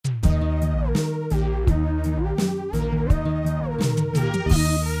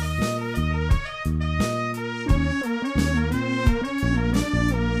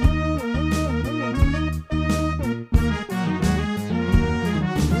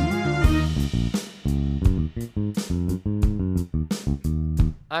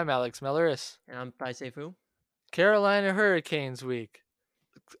I'm Alex Melleris. And I'm Thai Seifu. Carolina Hurricanes week.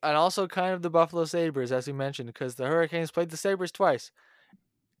 And also kind of the Buffalo Sabres, as we mentioned, because the Hurricanes played the Sabres twice.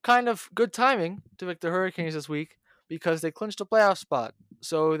 Kind of good timing to pick the Hurricanes this week because they clinched a playoff spot.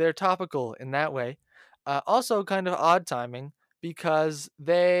 So they're topical in that way. Also, kind of odd timing because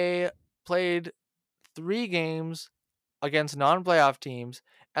they played 3 games against non playoff teams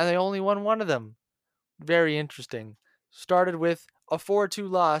and they only won one of them. Very interesting. Started with a 4-2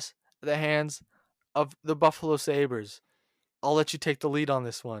 loss at the hands of the Buffalo Sabres. I'll let you take the lead on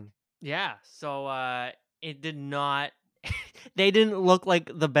this one. Yeah, so it did not. They didn't look like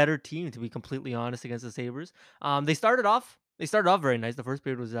the better team, to be completely honest, against the Sabres. They started off. They started off very nice. The first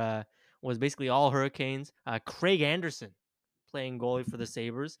period was basically all Hurricanes. Craig Anderson playing goalie for the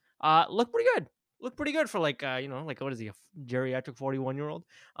Sabres. Looked pretty good. Looked pretty good for like what is he, a geriatric 41-year-old?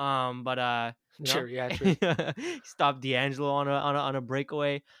 But Geriatric. he stopped D'Angelo on a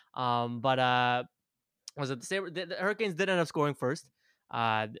breakaway. But was it the Sabres? The Hurricanes did end up scoring first.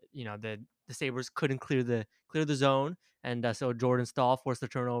 The Sabres couldn't clear the zone, and so Jordan Stahl forced the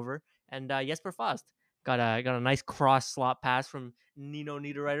turnover, and Jesper Fast got a nice cross slot pass from Nino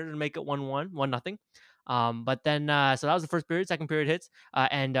Niederreiter to make it 1-1 But then so that was the first period. Second period hits,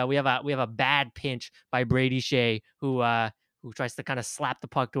 and we have a bad pinch by Brady Shea who tries to kind of slap the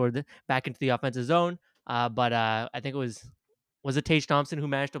puck back into the offensive zone. But I think it was Tage Thompson who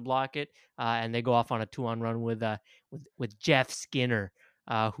managed to block it, and they go off on a 2-on run with Jeff Skinner,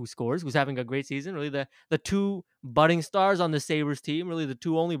 who's having a great season. Really, the two budding stars on the Sabres team, really the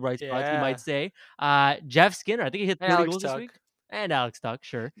two only bright spots you might Yeah. say. Jeff Skinner, I think he hit And 30 Alex goals this week, Tuck. and Alex Tuck,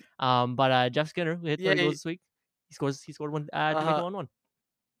 sure. But Jeff Skinner, who hit 30 Yeah. goals this week, he scored one to make it Uh-huh. 1-1.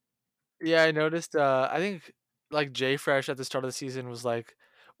 Yeah, I noticed. I think like Jay Fresh at the start of the season was like,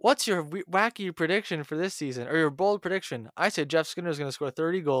 "What's your wacky prediction for this season or your bold prediction?" I said Jeff Skinner is going to score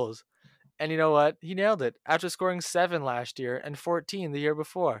 30 goals, and you know what? He nailed it after scoring 7 last year and 14 the year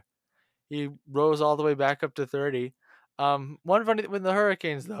before. He rose all the way back up to 30. One funny with the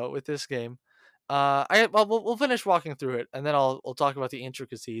Hurricanes though with this game. We'll finish walking through it and then I'll talk about the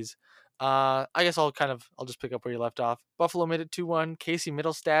intricacies. I guess I'll just pick up where you left off. Buffalo made it 2-1. Casey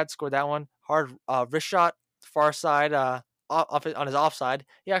Middlestad scored that one. Hard wrist shot, far side, on his offside.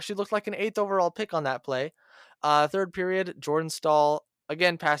 He actually looked like an 8th overall pick on that play. Third period, Jordan Stahl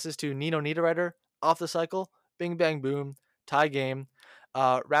again passes to Nino Niederreiter off the cycle. Bing bang boom, tie game.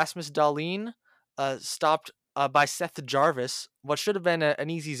 Rasmus Dahlin stopped by Seth Jarvis. What should have been an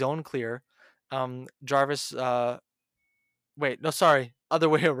easy zone clear. Jarvis, wait, no, sorry, other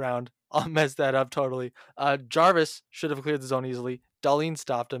way around. I'll mess that up totally. Jarvis should have cleared the zone easily. Dahlin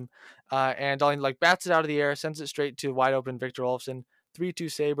stopped him, and Dahlin like bats it out of the air, sends it straight to wide open Victor Olofsson.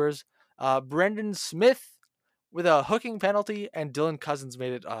 3-2 Sabres. Brendan Smith with a hooking penalty, and Dylan Cousins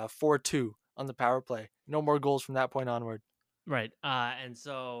made it 4-2 on the power play. No more goals from that point onward. Right. And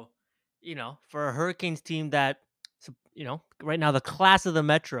so, for a Hurricanes team that, right now the class of the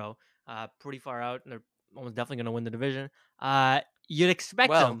Metro, pretty far out, and they're almost definitely going to win the division. You'd expect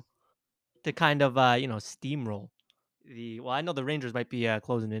Well, them to kind of, steamroll well, I know the Rangers might be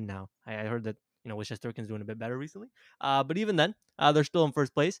closing in now. I heard that, Westchesterkin's doing a bit better recently. But even then, they're still in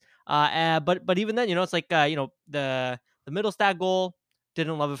first place. But even then, it's like, the middle stat goal,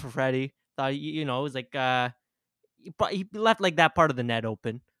 didn't love it for Freddie. Thought, it was like, he left like that part of the net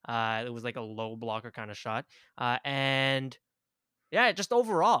open. It was like a low blocker kind of shot. And yeah, just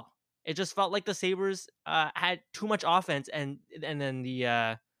overall, it just felt like the Sabres had too much offense, and then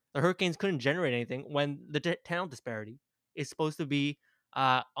the Hurricanes couldn't generate anything when the talent disparity is supposed to be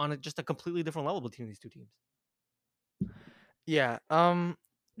on just a completely different level between these two teams. yeah.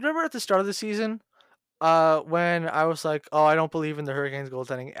 Remember at the start of the season, when I was like, "Oh, I don't believe in the Hurricanes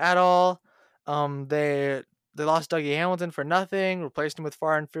goaltending at all." They lost Dougie Hamilton for nothing, replaced him with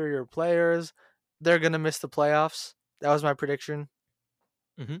far inferior players. They're gonna miss the playoffs. That was my prediction.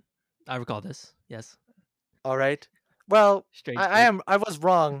 hmm I recall this. Yes, All right. Well, straight I face. am. I was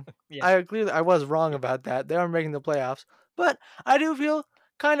wrong. Yeah. I agree that I was wrong about that. They are making the playoffs, but I do feel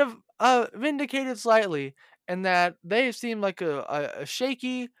kind of vindicated slightly in that they seem like a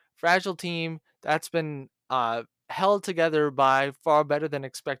shaky, fragile team that's been held together by far better than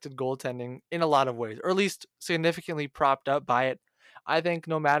expected goaltending in a lot of ways, or at least significantly propped up by it. I think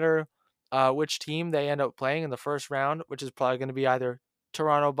no matter which team they end up playing in the first round, which is probably going to be either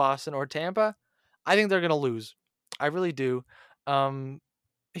Toronto, Boston, or Tampa, I think they're going to lose. I really do. Um,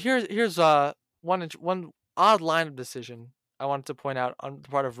 here's one odd line of decision I wanted to point out on the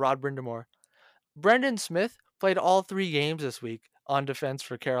part of Rod Brindamore. Brendan Smith played all 3 games this week on defense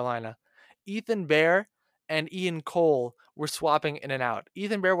for Carolina. Ethan Bear and Ian Cole were swapping in and out.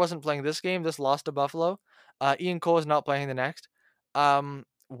 Ethan Bear wasn't playing this game. This lost to Buffalo. Ian Cole is not playing the next.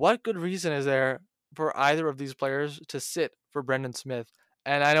 What good reason is there for either of these players to sit for Brendan Smith?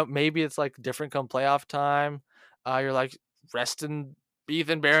 And I know maybe it's like different come playoff time. You're like resting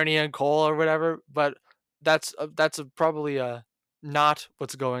Ethan Bear and Ian Cole or whatever, but probably not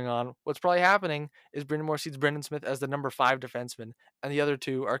what's going on. What's probably happening is Brandon Moore sees Brendan Smith as the number 5 defenseman, and the other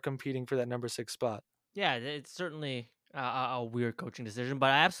two are competing for that number 6 spot. Yeah, it's certainly a weird coaching decision,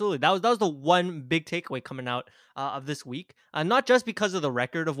 but absolutely that was the one big takeaway coming out of this week. Not just because of the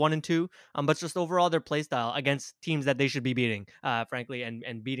record of 1-2, but just overall their play style against teams that they should be beating, frankly,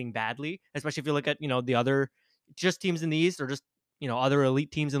 and beating badly. Especially if you look at the other just teams in the East or just other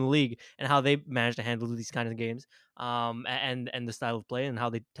elite teams in the league and how they manage to handle these kind of games, and the style of play and how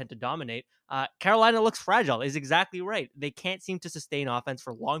they tend to dominate. Carolina looks fragile. Is exactly right. They can't seem to sustain offense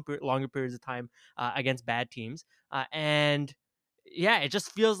for longer periods of time against bad teams. And yeah, it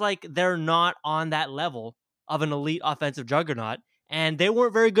just feels like they're not on that level of an elite offensive juggernaut. And they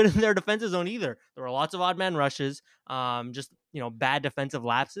weren't very good in their defensive zone either. There were lots of odd man rushes, just bad defensive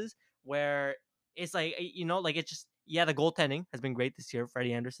lapses where it's like like it's just the goaltending has been great this year.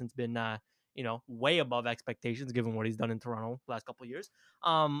 Freddie Anderson's been way above expectations given what he's done in Toronto the last couple of years.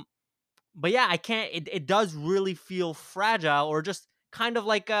 But yeah, I can't. It does really feel fragile, or just kind of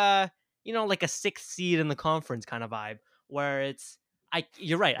like like a sixth seed in the conference kind of vibe, where it's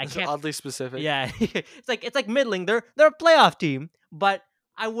You're right. I It's can't. oddly specific. Yeah, it's like middling. They're a playoff team, but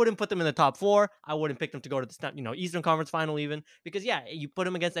I wouldn't put them in the top four. I wouldn't pick them to go to the Eastern Conference Final even because you put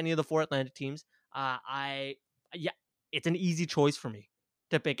them against any of the four Atlantic teams. I Yeah, it's an easy choice for me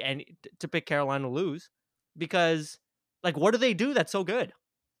to pick Carolina to lose because like what do they do that's so good?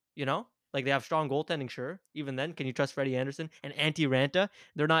 You know, like they have strong goaltending, sure. Even then, can you trust Freddie Anderson and Antti Ranta?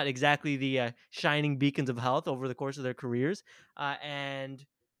 They're not exactly the shining beacons of health over the course of their careers. And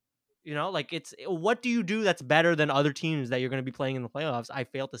like it's what do you do that's better than other teams that you're going to be playing in the playoffs? I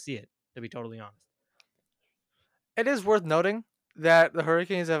fail to see it, to be totally honest. It is worth noting that the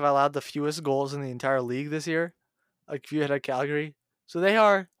Hurricanes have allowed the fewest goals in the entire league this year, like if you had a Calgary. So they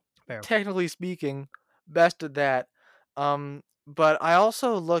are, Fair. technically speaking, best at that. But I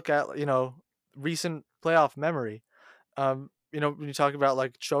also look at, recent playoff memory. When you talk about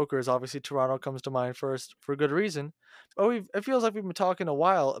like chokers, obviously Toronto comes to mind first for good reason. But it feels like we've been talking a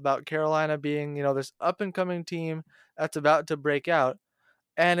while about Carolina being, this up and coming team that's about to break out.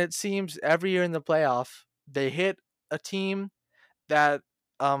 And it seems every year in the playoff, they hit a team that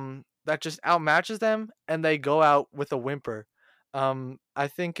just outmatches them and they go out with a whimper. I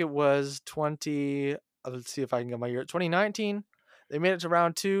think it was 20 let's see if I can get my year. 2019, they made it to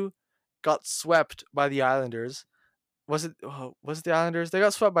round 2, got swept by the Islanders. Was it the Islanders? They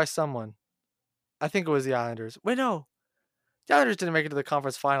got swept by someone. I think it was the Islanders. Wait, no. The Islanders didn't make it to the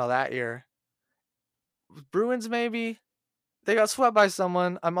conference final that year. Bruins maybe? They got swept by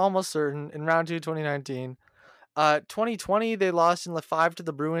someone, I'm almost certain, in round 2 2019. 2020 they lost in the 5 to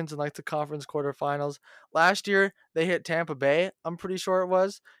the Bruins in like the conference quarterfinals. Last year they hit Tampa Bay, I'm pretty sure it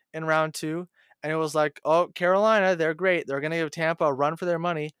was, in round 2, and it was like, "Oh, Carolina, they're great. They're going to give Tampa a run for their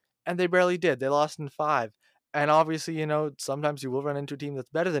money." And they barely did. They lost in 5. And obviously, sometimes you will run into a team that's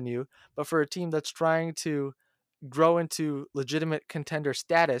better than you, but for a team that's trying to grow into legitimate contender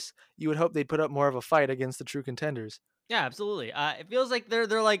status, you would hope they'd put up more of a fight against the true contenders. Yeah, absolutely. It feels like they're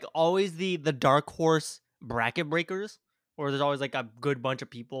like always the dark horse bracket breakers, where there's always like a good bunch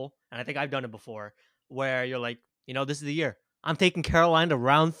of people, and I think I've done it before, where you're like, this is the year I'm taking Carolina to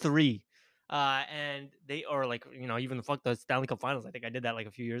round 3, and they or like even fuck the Stanley Cup Finals. I think I did that like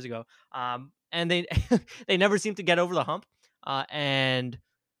a few years ago, and they they never seem to get over the hump, and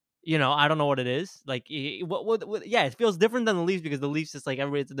I don't know what it is. Like, yeah, it feels different than the Leafs because the Leafs, it's like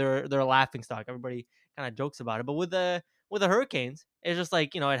everybody, they're a laughing stock. Everybody kind of jokes about it. But with the Hurricanes, it's just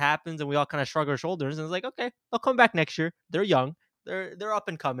like it happens, and we all kind of shrug our shoulders, and it's like, okay, they'll come back next year. They're young, they're up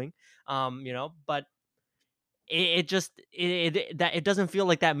and coming, But it just it doesn't feel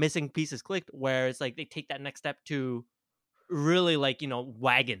like that missing piece is clicked, where it's like they take that next step to really like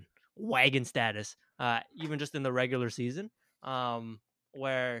wagon status, even just in the regular season,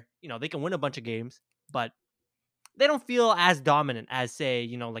 where they can win a bunch of games, but they don't feel as dominant as say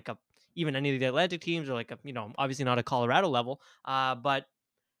like a even any of the Atlantic teams or like a obviously not a Colorado level, but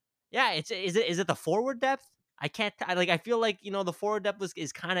yeah, is it the forward depth? I feel like the forward depth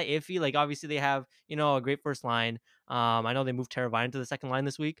is kind of iffy. Like obviously they have a great first line. I know they moved Teravainen to the second line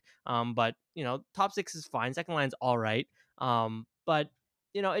this week. But top 6 is fine. Second line's all right. But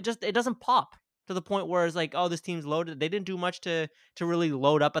it doesn't pop to the point where it's like, oh, this team's loaded. They didn't do much to really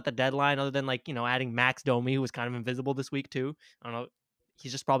load up at the deadline, other than like adding Max Domi, who was kind of invisible this week too. I don't know.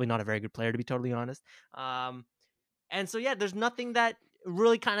 He's just probably not a very good player, to be totally honest. And so yeah, there's nothing that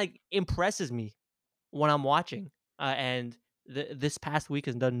really kind of impresses me when I'm watching. And this past week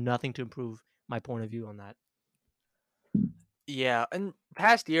has done nothing to improve my point of view on that. Yeah, in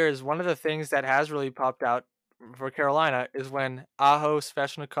past years, one of the things that has really popped out for Carolina is when Aho,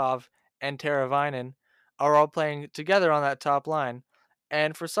 Sveshnikov, and Teravainen are all playing together on that top line.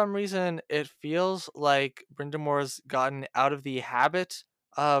 And for some reason, it feels like Brindamore's gotten out of the habit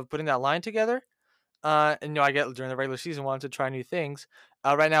of putting that line together. And I get during the regular season wanted to try new things.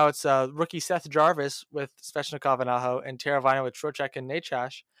 Right now, it's rookie Seth Jarvis with Sveshnikov and Aho, and Teravainen with Trocheck and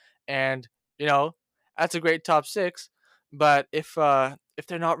Nechash, and you know that's a great top six. But if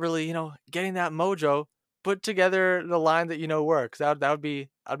they're not really getting that mojo, put together the line that works. That would be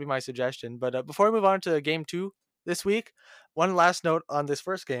my suggestion. But before we move on to game two this week, one last note on this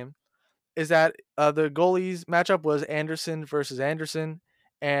first game is that the goalies matchup was Anderson versus Anderson,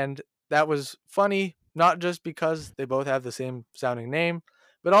 and that was funny not just because they both have the same sounding name,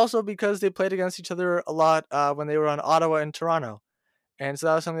 but also because they played against each other a lot when they were on Ottawa and Toronto, and so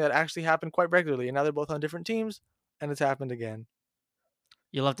that was something that actually happened quite regularly. And now they're both on different teams, and it's happened again.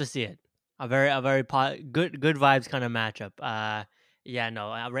 You'll love to see it. A very good vibes kind of matchup. Yeah,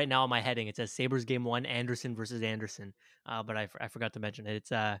 no. Right now on my heading it says Sabres game 1, Anderson versus Anderson. But I forgot to mention it.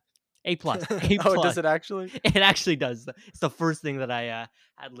 It's A plus, A Oh, does plus. it actually? It actually does. It's the first thing that I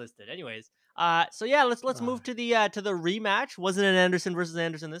had listed. Anyways, so yeah, let's move to the rematch. Wasn't an Anderson versus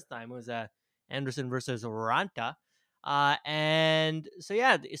Anderson this time. It was Anderson versus Ranta. And so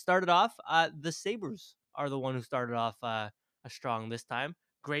yeah, it started off. The Sabres are the one who started off strong this time.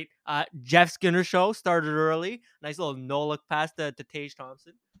 Great. Jeff Skinner show started early. Nice little no look pass to Tage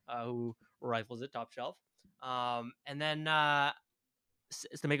Thompson, who rifles it top shelf. And then to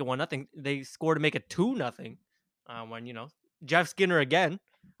make it 1-0, they score to make it 2-0. When Jeff Skinner again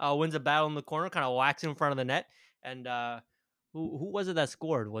wins a battle in the corner, kind of whacks in front of the net. And who was it that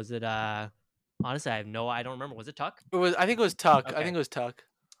scored? Was it honestly I don't remember. Was it Tuck? I think it was Tuck. I Okay. think it was Tuck.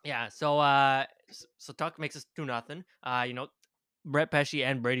 Yeah, so so Tuck makes us 2-0. Brett Pesci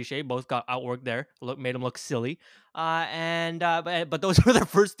and Brady Shea both got outworked there. Made them look silly. But those were their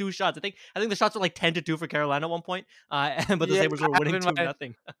first two shots. I think the shots were like 10-2 for Carolina at one point. But the Yeah, Sabres were I have winning in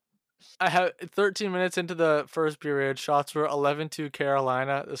 2-0. I have 13 minutes into the first period. Shots were 11-2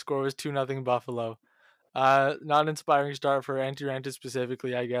 Carolina. The score was 2-0 Buffalo. Not an inspiring start for Antti Raanta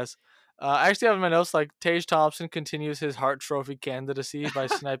specifically, I guess. I actually have in my notes like Tage Thompson continues his Hart Trophy candidacy by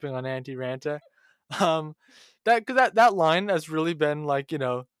sniping on Antti Raanta. Um, that line has really been like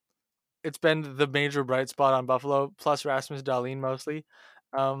it's been the major bright spot on Buffalo plus Rasmus Dahlin mostly.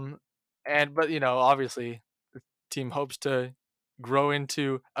 Um, but obviously the team hopes to grow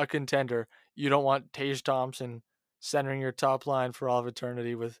into a contender. You don't want Tage Thompson centering your top line for all of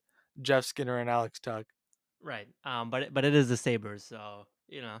eternity with Jeff Skinner and Alex Tuck. Right. But it is the Sabres, so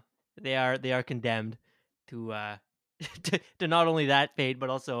they are condemned to to not only that fate, but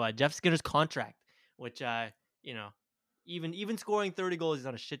also Jeff Skinner's contract, which you know even scoring 30 goals, he's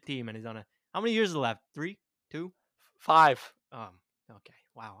on a shit team, and he's on a how many years left? 3, 2. 5, Okay.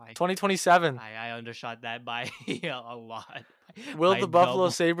 Wow. 2027. I undershot that by a lot. Will By the Buffalo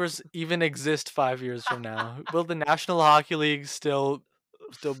double. Sabres even exist 5 years from now? Will the National Hockey League still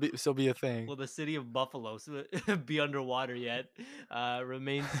be a thing? Will the city of Buffalo be underwater yet?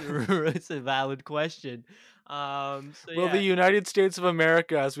 Remains it's a valid question. So Will the yeah, United States of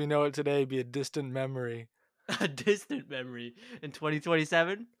America, as we know it today, be a distant memory? a distant memory in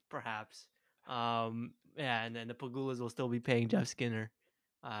 2027, perhaps. Yeah, and then the Pagulas will still be paying Jeff Skinner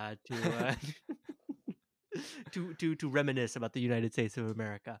to to reminisce about the United States of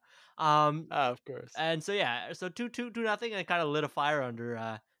America. Um, Of course. and so yeah, so 2-2 nothing, and kind of lit a fire under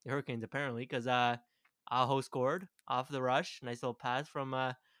the Hurricanes apparently because Aho scored off the rush. Nice little pass from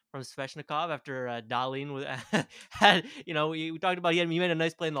Sveshnikov after Dahlin had we talked about he made a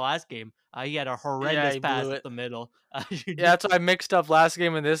nice play in the last game. He had a Yeah, horrendous he pass blew up it. the middle. Yeah, that's why I mixed up last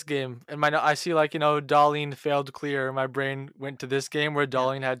game and this game. And I see Darlene failed clear. My brain went to this game where Yeah.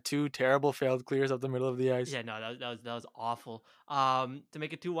 Darlene had two terrible failed clears up the middle of the ice. Yeah, no, that was awful. To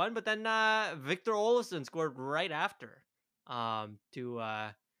make it 2-1, but then Victor Olofsson scored right after. To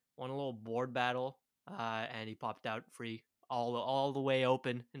won a little board battle. And he popped out free all the way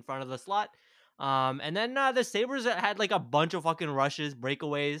open in front of the slot. And then the Sabres had like a bunch of fucking rushes,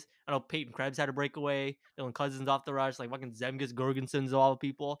 breakaways. I know Peyton Krebs had a breakaway. Dylan Cousins off the rush, like fucking Zemgus Girgensons of all the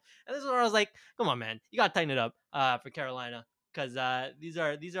people. And this is where I was like, come on, man, you gotta tighten it up for Carolina. because these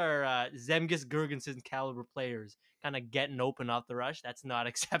are Zemgus Girgensson caliber players kind of getting open off the rush. That's not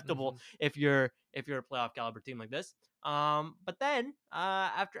acceptable Mhm. if you're a playoff caliber team like this. But then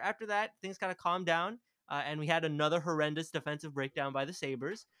after that, things kind of calmed down, and we had another horrendous defensive breakdown by the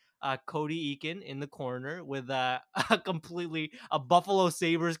Sabres. Cody Eakin in the corner with a Buffalo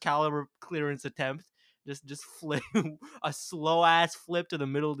Sabres caliber clearance attempt. Just flip a slow ass flip to the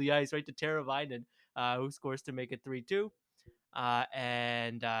middle of the ice right to Tara Vinen, who scores to make it 3-2.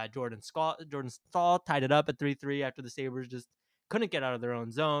 And Jordan Stahl tied it up at 3-3 after the Sabres just couldn't get out of their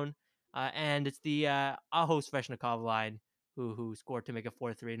own zone. And it's the Aho Svechnikov line who scored to make it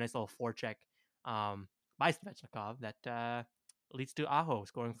 4-3. Nice little forecheck by Svechnikov that leads to Aho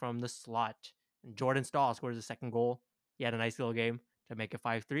scoring from the slot. And Jordan Stahl scores the second goal. He had a nice little game to make it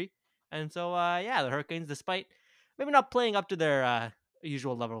 5-3. And so, yeah, the Hurricanes, despite maybe not playing up to their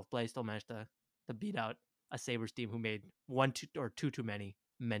usual level of play, still managed to beat out a Sabres team who made one or two too many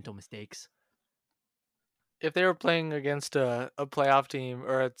mental mistakes. If they were playing against a playoff team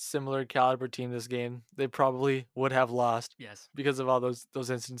or a similar caliber team this game, they probably would have lost Yes. because of all those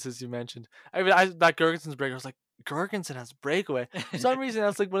instances you mentioned. I mean, that Gergenson's break, I was like, Gergensen has breakaway. For some reason,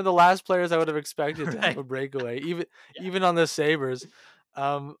 that's like one of the last players I would have expected to have Right. a breakaway, even Yeah. even on the Sabres.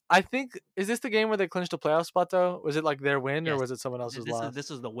 I think, is this the game where they clinched a playoff spot though? Was it like their win or Yes. was it someone else's This is loss? this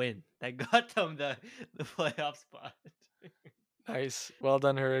was the win that got them the playoff spot. Nice. Well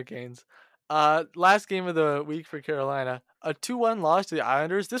done, Hurricanes. Last game of the week for Carolina, a 2-1 loss to the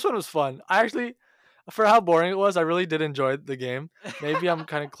Islanders. This one was fun. I actually, for how boring it was, I really did enjoy the game. Maybe I'm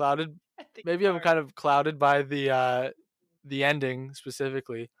kind of clouded. I think Maybe you I'm are. kind of clouded by the ending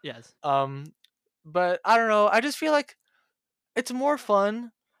specifically. Yes. Um, but I don't know. I just feel like it's more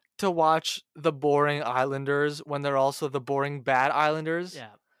fun to watch the boring Islanders when they're also the boring bad Islanders. Yeah.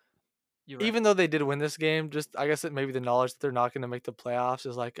 You're right. Even though they did win this game, just I guess it maybe the knowledge that they're not going to make the playoffs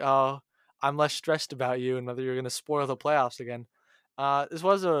is like, oh, I'm less stressed about you and whether you're going to spoil the playoffs again. This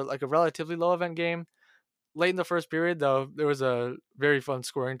was a relatively low event game. Late in the first period, though, there was a very fun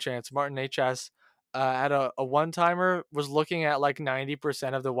scoring chance. Martin Hs had a one timer, was looking at like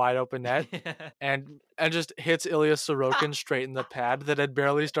 90% of the wide open net, and just hits Ilya Sorokin straight in the pad that had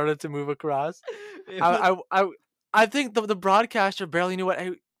barely started to move across. It was- I I I, I think the broadcaster barely knew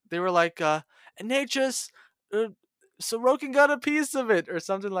they were like. Nature's Sorokin got a piece of it or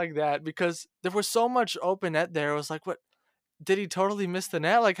something like that because there was so much open net there. It was like, what did he totally miss the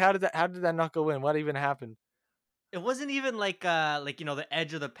net? Like how did that not go in? What even happened? It wasn't even like the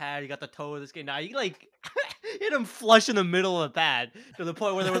edge of the pad. You got the toe of this game. Now you like hit him flush in the middle of the pad to the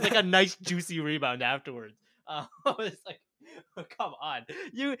point where there was like a nice juicy rebound afterwards. It's like, come on,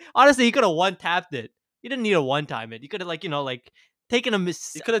 you honestly you could have one tapped it. You didn't need a one time it. You could have like taken a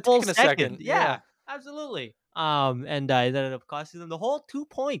You could have full taken a second. second. Yeah, Yeah. absolutely. And it ended up costing them the whole 2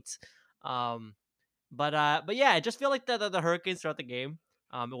 points. Um, but yeah, I just feel like the Hurricanes throughout the game.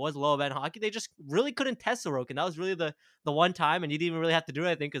 It was low event hockey. They just really couldn't test Sorokin. That was really the one time, and you didn't even really have to do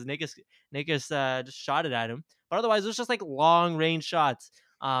anything because Nakis just shot it at him. But otherwise, it was just like long range shots.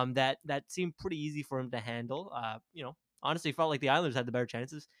 That seemed pretty easy for him to handle. Honestly, felt like the Islanders had the better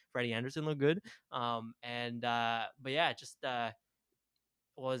chances. Freddie Anderson looked good. But yeah, just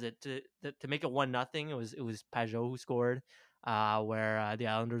what was it to make it 1-0? It was Pajot who scored, where the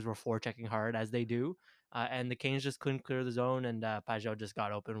Islanders were forechecking hard as they do, and the Canes just couldn't clear the zone, and Pajot just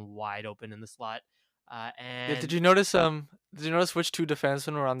got wide open in the slot. Yeah. Did And you notice? Did you notice which two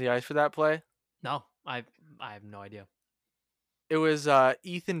defensemen were on the ice for that play? no, I have no idea. It was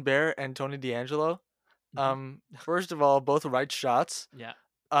Ethan Bear and Tony DeAngelo. Mhm. First of all, both right shots. Yeah,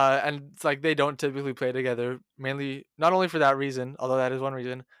 And it's like they don't typically play together, mainly not only for that reason, although that is one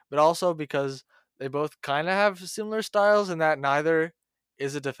reason, but also because they both kind of have similar styles and that neither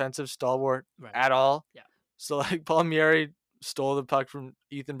is a defensive stalwart right. at all. Yeah. So like Palmieri stole the puck from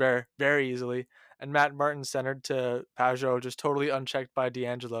Ethan Bear very easily, and Matt Martin centered to Pajot just totally unchecked by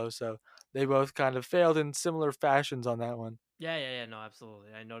D'Angelo. So they both kind of failed in similar fashions on that one. Yeah. No, absolutely.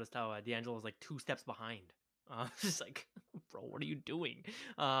 I noticed how D'Angelo was like 2 steps behind. Just like, bro, what are you doing?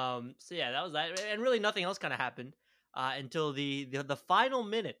 So yeah, that was that, and really nothing else kind of happened until the final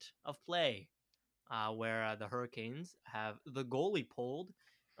minute of play, where the Hurricanes have the goalie pulled,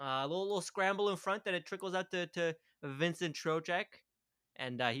 a little scramble in front, then it trickles out to Vincent Trocheck,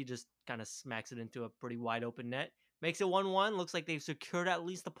 and he just kind of smacks it into a pretty wide open net, makes it 1-1. Looks like they've secured at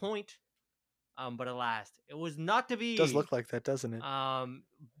least a point. But alas, it was not to Does be. look like that, doesn't it? Um,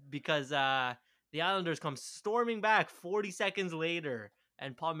 because the Islanders come storming back 40 seconds later,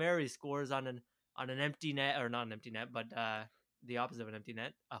 and Palmieri scores on an empty net, or not an empty net, but the opposite of an empty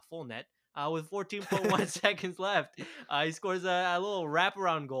net, a full net. with 14.1 seconds left. He scores a little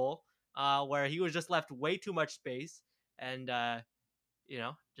wraparound goal where he was just left way too much space, and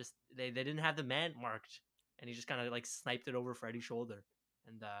just they didn't have the man marked, and he just kind of like sniped it over Freddie's shoulder,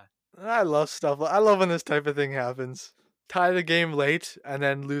 and I love stuff. I love when this type of thing happens. Tie the game late and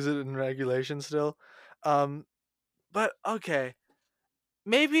then lose it in regulation still. Um, but okay,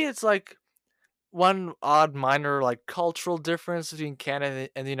 maybe it's like one odd minor like cultural difference between Canada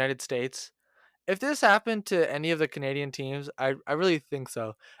and the United States. If this happened to any of the Canadian teams, I really think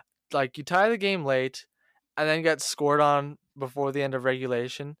so. Like you tie the game late and then get scored on before the end of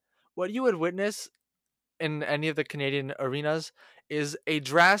regulation. What you would witness in any of the Canadian arenas is a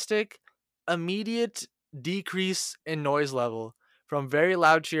drastic, immediate decrease in noise level from very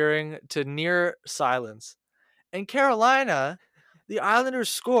loud cheering to near silence. In Carolina, the Islanders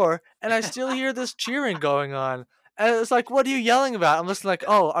score, and I still hear this cheering going on. And it's like, what are you yelling about? I'm listening like,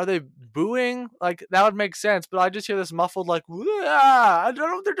 oh, are they booing? Like that would make sense, but I just hear this muffled like, "Wah!" I don't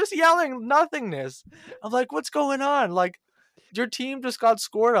know. They're just yelling nothingness. I'm like, what's going on? Like, your team just got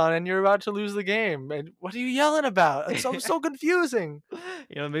scored on, and you're about to lose the game. And what are you yelling about? It's so confusing.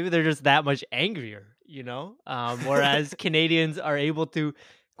 maybe they're just that much angrier, whereas Canadians are able to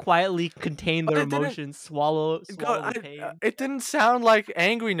quietly contain But their it didn't emotions, swallow go. swallow the pain. It didn't sound like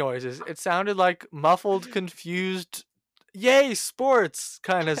angry noises. It sounded like muffled, confused, "Yay, sports"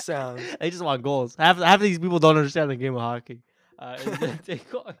 kind of sounds. They just want goals. Half of these people don't understand the game of hockey.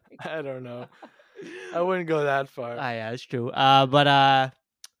 I don't know. I wouldn't go that far. Yeah, it's true. But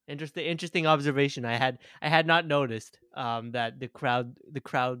interesting observation. I had not noticed that the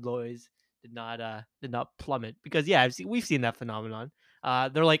crowd noise did not plummet, because yeah, we've seen that phenomenon.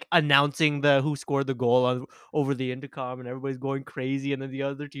 They're like announcing the who scored the goal over the intercom, and everybody's going crazy, and then the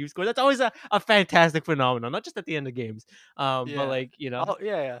other team scores. That's always a fantastic phenomenon, not just at the end of games, but Yeah. like Oh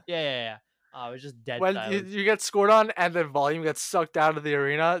yeah, yeah. yeah, yeah, yeah. It's just dead When silence. you get scored on and the volume gets sucked out of the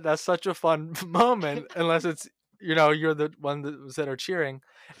arena, that's such a fun moment. Unless it's you're the one that are cheering.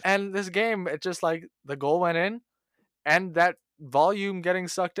 And this game, it just like the goal went in, and that volume getting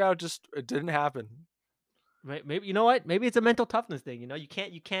sucked out just it didn't happen. Maybe you know what? Maybe it's a mental toughness thing. You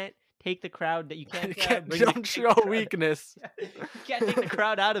can't take the crowd, that you You can't can't bring the don't take show the crowd. weakness. You can't take the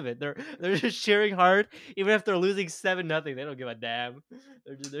crowd out of it. They're just cheering hard, even if they're losing 7-0. They don't give a damn.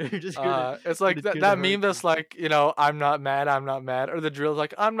 They're just It's here like to that cheer the that meme that's Hurricanes. like, I'm not mad, or the drill's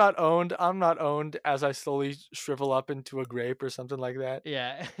like, I'm not owned, as I slowly shrivel up into a grape or something like that.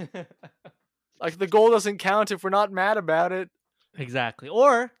 Yeah, Like the goal doesn't count if we're not mad about it. exactly.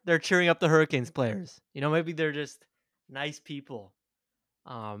 Or they're cheering up the Hurricanes players. Maybe they're just nice people.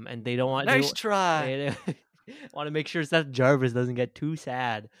 And they don't want Nice try. they want to make sure Seth Jarvis doesn't get too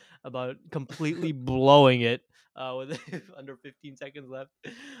sad about completely blowing it with under 15 seconds left.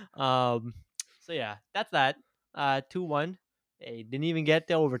 Um, so yeah, that's that. 2-1. They didn't even get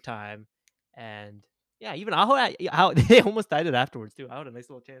to overtime, and yeah, even Aho they almost tied it afterwards too. Aho had a nice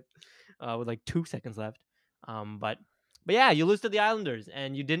little chance with like 2 seconds left. But yeah, you lose to the Islanders,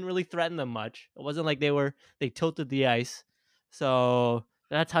 and you didn't really threaten them much. It wasn't like they tilted the ice. So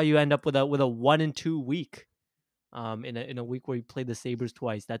that's how you end up with a 1-2 week. In a week where you play the Sabres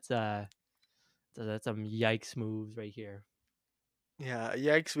twice. That's some yikes moves right here. Yeah,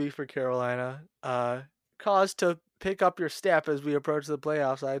 yikes week for Carolina. Cause to pick up your step as we approach the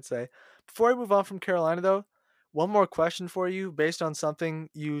playoffs, I'd say. Before we move on from Carolina, though, one more question for you based on something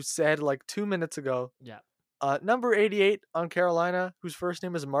you said like 2 minutes ago. Yeah. Number 88 on Carolina, whose first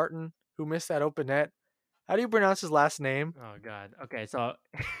name is Martin, who missed that open net. How do you pronounce his last name? Oh God. Okay, so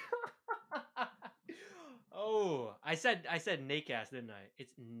oh, I said Nacast, didn't I?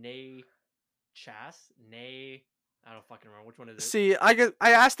 It's Nay Chas. Nay. I don't fucking remember which one is it. See, I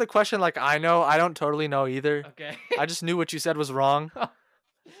asked the question like I know. I don't totally know either. Okay. I just knew what you said was wrong.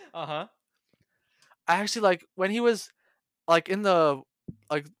 Uh-huh. I actually like when he was like in the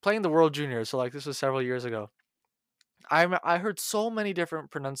like playing the World Juniors. So like this was several years ago. I heard so many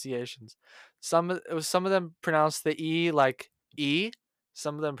different pronunciations. Some of them pronounced the e like e.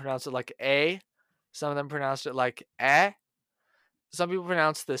 Some of them pronounced it like a. Some of them pronounced it like eh. Some people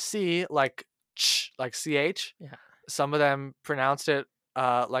pronounced the c like ch, like ch. Yeah. Some of them pronounced it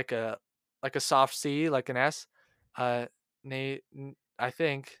like a soft c, like an s. Uh, I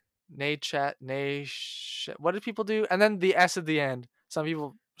think what did people do? And then the s at the end. Some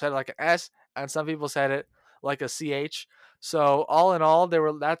people said it like an s, and some people said it like a ch. So all in all, there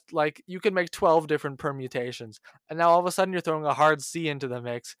were that like you can make 12 different permutations, and now all of a sudden you're throwing a hard c into the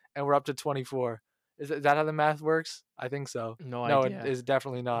mix, and we're up to 24. Is that how the math works? I think so. No No, it idea. is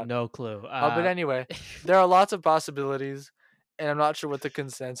definitely not. No clue. But anyway, there are lots of possibilities. and I'm not sure what the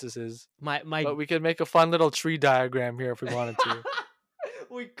consensus is. My But we could make a fun little tree diagram here if we wanted to.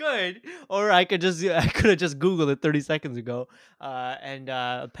 we could, or I could have just Googled it 30 seconds ago. And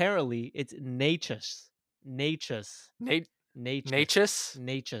apparently it's Natchez. Natchez. Nate Natchez. Natchez?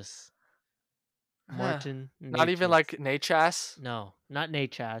 Natchez. Huh. Martin Not even Natchez. like Natchez? No, not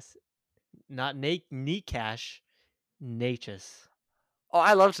Natchez. Not Nekash. Natchez. Oh,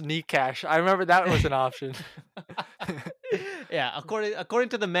 I loved Ncash. I remember that was an option. Yeah, according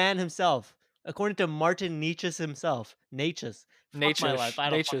to the man himself, according to Martin Nietzsche himself, Natchez. Fuck my life, I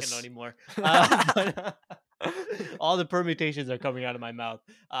don't fucking know Natchez. anymore. But, all the permutations are coming out of my mouth.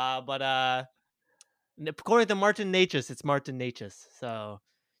 But according to Martin Natchez, it's Martin Natchez. So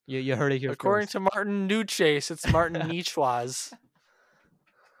you heard it here According first. to Martin Nuchase, it's Martin Nichwas.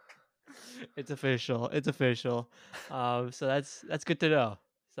 It's official. It's official. So that's good to know.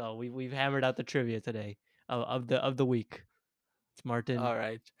 So we've hammered out the trivia today of the week. It's Martin All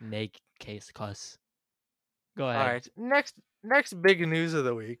right. Nake Case Cuss. Go All ahead. right. Next big news of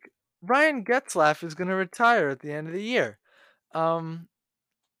the week. Ryan Getzlaff is going to retire at the end of the year. Um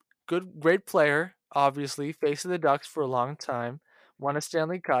great player, obviously, face of the Ducks for a long time, won a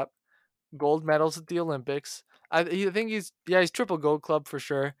Stanley Cup, gold medals at the Olympics. I think he's triple gold club for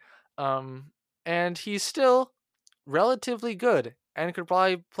sure. And he's still relatively good and could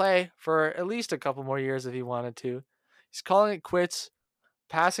probably play for at least a couple more years if he wanted to. He's calling it quits,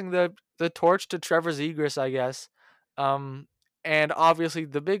 passing the torch to Trevor Zegras, I guess. And obviously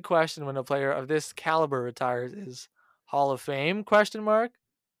the big question when a player of this caliber retires is Hall of Fame question mark.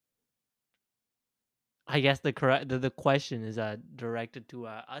 I guess the question is directed to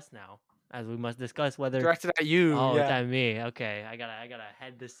us now, as we must discuss whether. Directed at you, Oh, it's yeah. at me. Okay, I gotta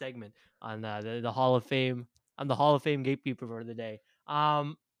head this segment on the Hall of Fame. I'm the Hall of Fame gatekeeper for the day.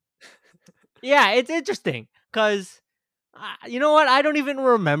 Yeah, it's interesting because you know what? I don't even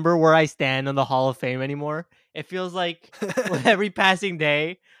remember where I stand on the Hall of Fame anymore. It feels like with every passing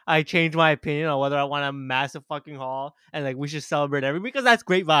day, I change my opinion on whether I want a massive fucking hall and like we should celebrate because that's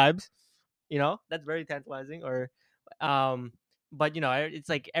great vibes. That's very tantalizing. Or, but it's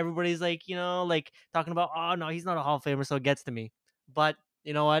like everybody's like like talking about, oh no, he's not a Hall of Famer, so it gets to me. But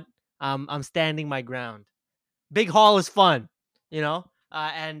you know what? I'm standing my ground. Big Hall is fun,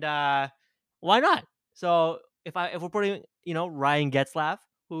 and why not? So if we're putting Ryan Getzlaff,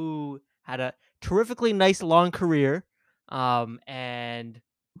 who had a terrifically nice long career, and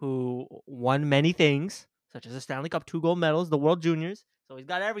who won many things such as a Stanley Cup, 2 gold medals, the World Juniors. So he's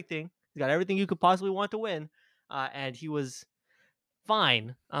got everything. He's got everything you could possibly want to win, and he was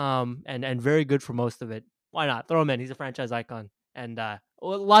fine, and very good for most of it. Why not throw him in? He's a franchise icon, and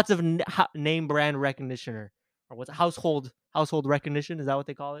lots of name brand recognition, or what's it, household recognition? Is that what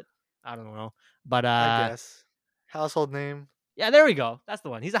they call it? I don't know, but I guess. Household name. yeah, there we go. That's the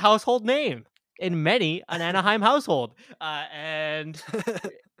one. He's a household name in many an Anaheim household, and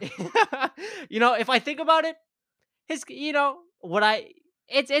if I think about it, his what I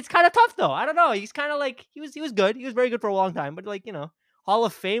it's kind of tough though. I don't know. He's kind of like he was good. He was very good for a long time, but like Hall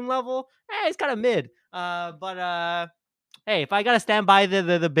of Fame level, he's kind of mid. But hey, if I gotta stand by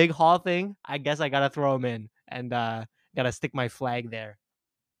the big Hall thing, I guess I gotta throw him in and gotta stick my flag there.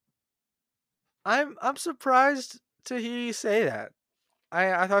 I'm surprised to hear you say that.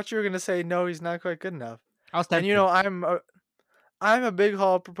 I thought you were gonna say no, he's not quite good enough. I was And tempted. I'm a big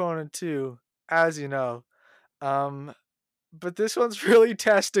Hall proponent too, as you know. But this one's really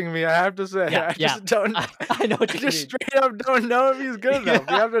testing me. I have to say, Yeah, I yeah. just don't. I know what I you just mean. straight up don't know if he's good enough.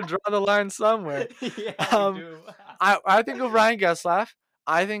 We have to draw the line somewhere. Yeah, we Um, do. I think of Ryan Getzlaff.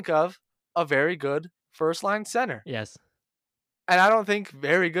 I think of a very good first line center, Yes. and I don't think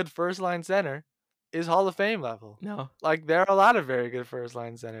very good first line center is Hall of Fame level. No. Like there are a lot of very good first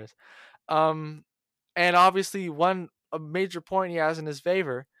line centers. Um, and obviously a major point he has in his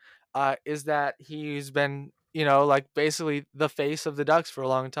favor, is that he's been like basically the face of the Ducks for a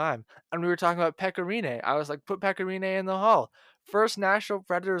long time. And we were talking about Pekka Rinne. I was like, put Pekka Rinne in the Hall. First Nashville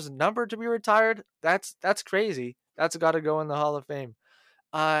Predators number to be retired. That's crazy. That's got to go in the Hall of Fame.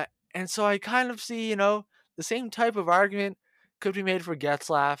 Uh, and so I kind of see, the same type of argument could be made for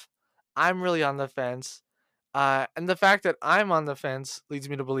Getzlaff. I'm really on the fence. And the fact that I'm on the fence leads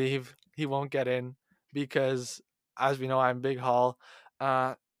me to believe he won't get in because, as we know, I'm Big Hall.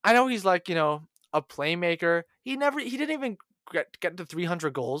 I know he's like, a playmaker. He didn't even get to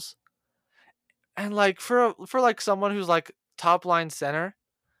 300 goals. And like for like someone who's like top line center,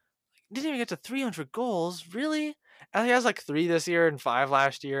 didn't even get to 300 goals, really? And he has like 3 this year and 5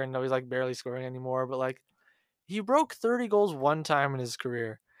 last year, and now he's like barely scoring anymore. But like he broke 30 goals one time in his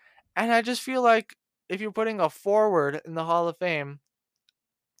career, and I just feel like if you're putting a forward in the Hall of Fame,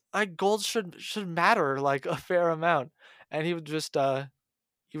 like goals should matter like a fair amount, and he was just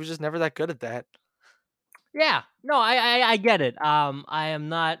never that good at that. Yeah, no, I get it. I am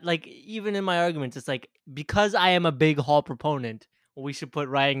not like even in my arguments. It's like because I am a big Hall proponent, we should put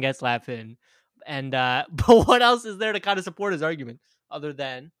Ryan Getzlaff in. And but what else is there to kind of support his argument other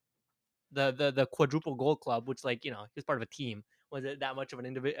than the quadruple gold club, which like he's part of a team. Was it that much of an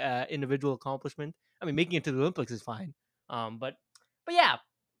individual accomplishment? I mean, making it to the Olympics is fine. But yeah,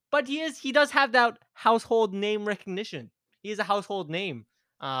 but he does have that household name recognition. He is a household name.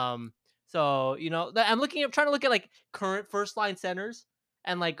 Um, so I'm trying to look at like current first line centers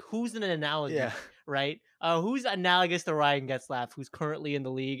and like who's an Yeah, analogy, right? Who's analogous to Ryan Getzlaff, who's currently in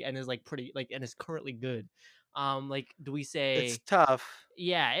the league and is like pretty like and is currently good. Like, do we it's say? tough.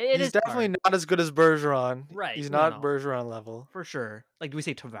 Yeah, it He's is definitely hard. not as good as Bergeron. Right. He's No, not no, Bergeron level. for sure. Like, do we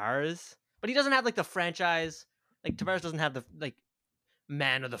say Tavares? But he doesn't have like the franchise. Like Tavares doesn't have the like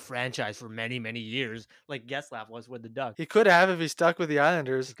man of the franchise for many many years, like Getzlaff was with the Ducks. He could have if he stuck with the He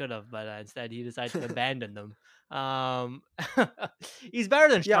Islanders. could have, but instead he decided to abandon them. Um, he's better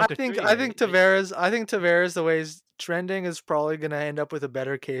than Yeah, Sean Couturier. I think Tavares the way he's trending is probably gonna end up with a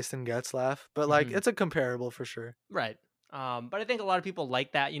better case than Getzlaff, but like Mhm. it's a comparable for sure. Right. But I think a lot of people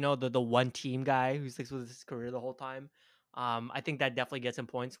like that, the one team guy who sticks with his career the whole time. I think that definitely gets him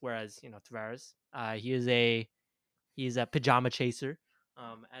points. Whereas, Tavares, he's a pajama chaser,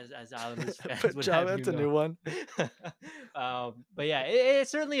 as Islanders fans would have Pajama, you that's a know. new one. But yeah,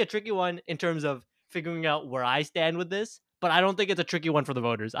 it's certainly a tricky one in terms of figuring out where I stand with this. But I don't think it's a tricky one for the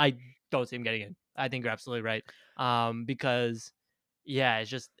voters. I don't see him getting in. I think you're absolutely right. Because yeah, it's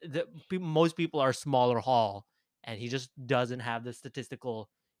just most people are smaller Hall, and he just doesn't have the statistical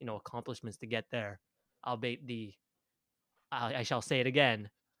accomplishments to get there. Albeit I shall say it again,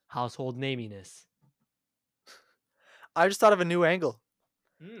 household naminess. I just thought of a new angle,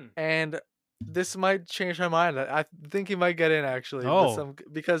 Mm. and this might change my mind. I think he might get in actually, but Oh, some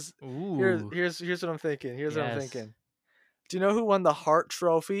because ooh, here's what I'm thinking. Here's what I'm yes. thinking. Do you know who won the Hart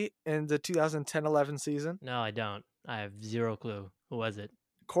Trophy in the 2010-11 season? No, I don't. I have zero clue. Who was it?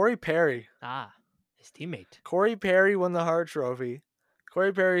 Corey Perry. Ah, his teammate. Corey Perry won the Hart Trophy.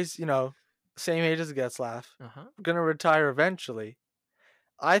 Corey Perry's, same age as Getzlaff. Uh huh. Gonna retire eventually.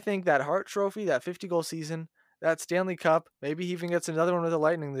 I think that Hart Trophy, that 50-goal season, that Stanley Cup, maybe he even gets another one with the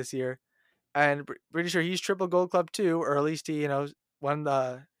Lightning this year. And pretty sure he's triple gold club too, or at least he, won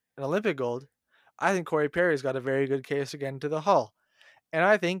an Olympic gold. I think Corey Perry's got a very good case again to the Hull. And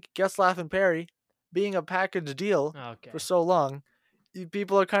I think Getzlaff and Perry, being a package deal for Okay. so long,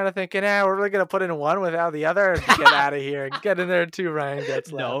 people are kind of thinking, we're really going to put in one without the other? Get out of here. Get in there too, Ryan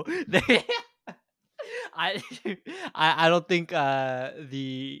Getzlaff. No, I I don't think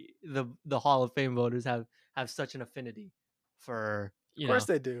the Hall of Fame voters have such an affinity for Of course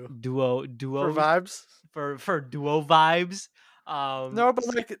they do. For duos vibes. for duo vibes. Um, No, but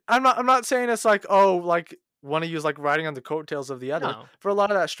like I'm not saying it's like, oh, like want to use like riding on the coattails of the other. no, For a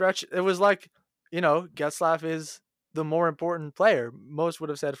lot of that stretch, it was like, Getzlaff is the more important player. Most would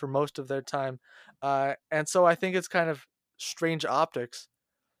have said for most of their time. And so I think it's kind of strange optics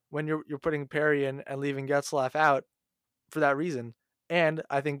when you're putting Perry in and leaving Getzlaff out for that reason. And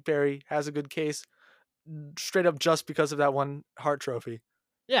I think Perry has a good case straight up just because of that one Hart Trophy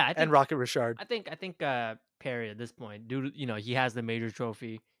yeah, and Rocket Richard. I think Perry at this point, dude, he has the major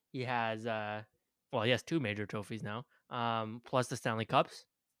trophy. He has well, he has two major trophies now. Plus the Stanley Cups.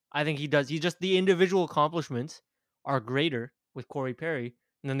 I think he does. He just the individual accomplishments are greater with Corey Perry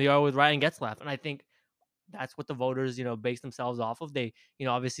than they are with Ryan Getzlaff, and I think that's what the voters, base themselves off of. They,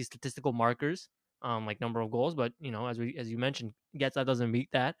 obviously statistical markers, like number of goals, but as you mentioned, Getzlaff doesn't meet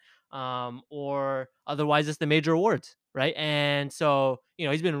that. Or otherwise it's the major awards, right? And so,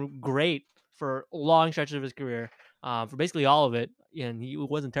 he's been great for long stretches of his career, for basically all of it. And he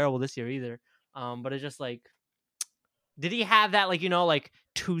wasn't terrible this year either. But it's just like, did he have that like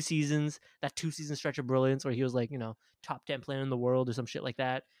 2 seasons, that 2 season stretch of brilliance where he was like, top 10 player in the world or some shit like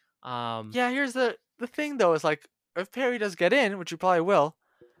that? Yeah, here's the thing though, is like if Perry does get in, which he probably will,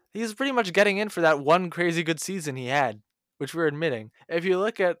 he's pretty much getting in for that one crazy good season he had, which we're admitting. If you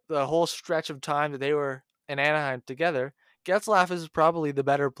look at the whole stretch of time that they were in Anaheim together, Getzlaff is probably the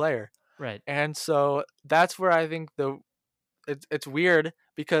better player. Right. And so that's where I think it's weird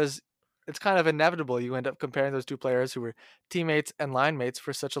because it's kind of inevitable you end up comparing those two players who were teammates and line mates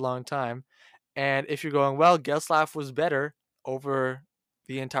for such a long time. And if you're going, well, Getzlaff was better over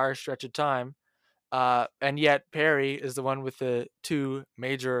the entire stretch of time, and yet Perry is the one with the two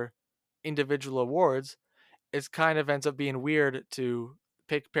major individual awards, it kind of ends up being weird to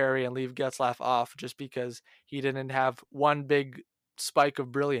pick Perry and leave Getzlaff off just because he didn't have one big spike of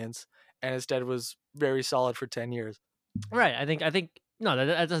brilliance and instead was very solid for 10 years. Right. I think no,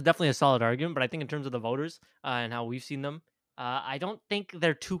 that's definitely a solid argument. But I think in terms of the voters and how we've seen them, I don't think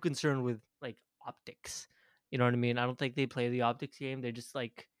they're too concerned with like optics. You know what I mean? I don't think they play the optics game. They just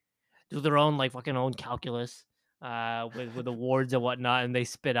like do their own like fucking own calculus with awards and whatnot, and they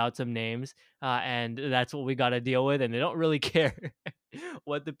spit out some names, and that's what we got to deal with. And they don't really care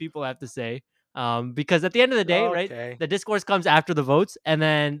what the people have to say, because at the end of the day, right, Okay. the discourse comes after the votes, and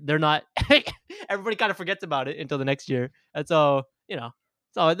then they're not. Everybody kind of forgets about it until the next year, and so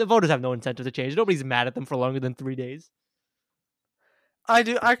so the voters have no incentive to change. Nobody's mad at them for longer than 3 days.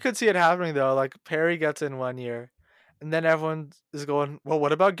 I could see it happening though. Like Perry gets in one year, and then everyone is going, "Well,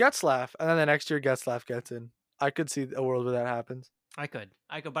 what about Getzlaff?" And then the next year Getzlaff gets in. I could see a world where that happens. I could,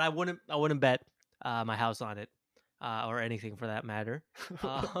 but I wouldn't bet my house on it, or anything for that matter.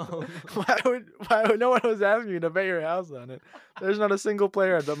 Um, Why would no one was asking you to bet your house on it? There's not a single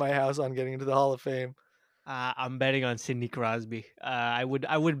player I'd bet my house on getting into the Hall of Fame. I'm betting on Sidney Crosby. I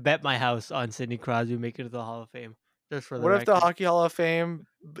would bet my house on Sidney Crosby making it to the Hall of Fame. Just for the What if the record. Hockey Hall of Fame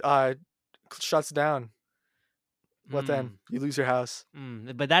shuts down? What then? Mm, You lose your house.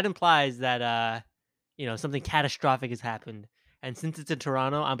 but that implies that something catastrophic has happened, and since it's in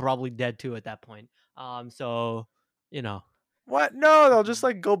Toronto, I'm probably dead too at that point. So you know. What? No, they'll just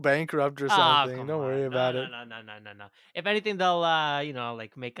like go bankrupt or Oh, something. come Don't worry on! No, about no, it. no, no, no, no, no. If anything, they'll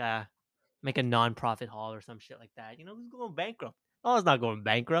like make a non-profit hall or some shit like that. Who's going bankrupt? Oh, it's not going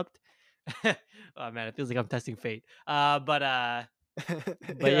bankrupt. Oh man, it feels like I'm testing fate. But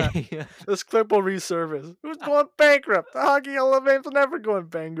Yeah. yeah. This clip will resurface. Who's going bankrupt? The Hockey Hall of Fame's never going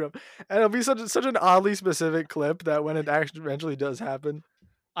bankrupt. And it'll be such an oddly specific clip that when it actually eventually does happen,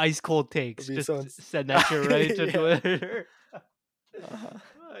 Ice cold it'll takes. be Just so send that shit right to yeah. Twitter. Uh-huh.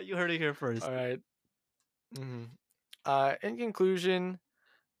 You heard it here first. All right. Mhm. In conclusion,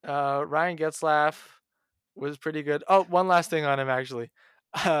 Ryan Getzlaff was pretty good. Oh, one last thing on him actually.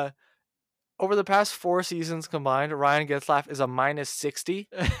 Uh, over the past 4 seasons combined, Ryan Getzlaff is a -60.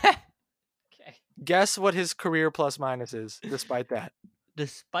 Okay. Guess what his career plus minus is, despite that.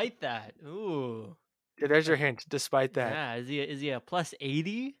 Despite that, ooh, Yeah, there's your hint. Despite that, yeah, is he a plus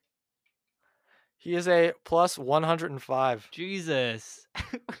 80? he is a plus 105. Jesus.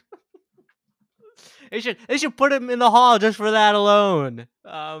 They should put him in the hall just for that alone.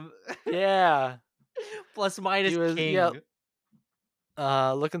 Yeah, Plus minus he was. Yeah,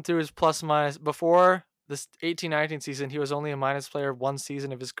 king. looking through his plus minus before this 18-19 season, he was only a minus player 1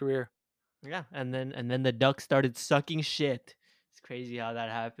 season of his career. Yeah, and then the Ducks started sucking shit. It's crazy how that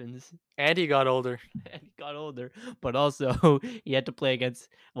happens. And he got older. And he got older, but also he had to play against.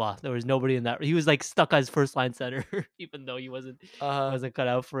 Well, there was nobody in that. He was like stuck as first line center, even though he wasn't Uh, wasn't cut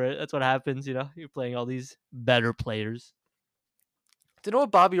out for it. That's what happens, You're playing all these better players. do you know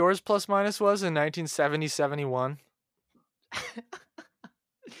what Bobby Orr's plus minus was in 1970-71?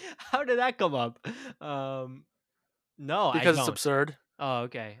 How did that come up? No, I Because it's don't. absurd. Oh,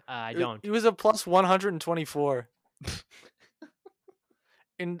 okay. I don't. He was a plus 124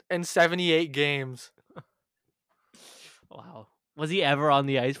 in 78 games. Wow. Was he ever on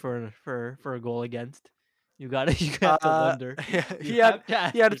the ice for a goal against? You have to wonder. You he have had to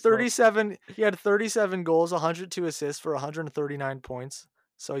ask he had yourself. 37 goals, 102 assists for 139 points.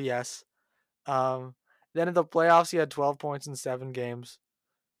 So yes. Um then in the playoffs he had 12 points in 7 games.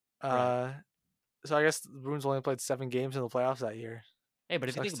 Right. So I guess the Bruins only played 7 games in the playoffs that year. Hey, but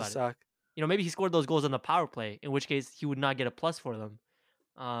if you Sucks think to about it, suck. maybe he scored those goals on the power play, in which case he would not get a plus for them.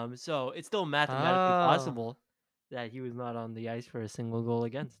 So it's still mathematically Oh. possible that he was not on the ice for a single goal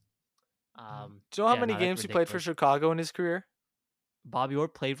against. Do you know how Yeah, many no, that's games he played for ridiculous. Chicago in his career? Bobby Orr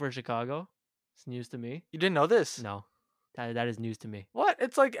played for Chicago. It's news to me. You didn't know this? No, that is news to me. What?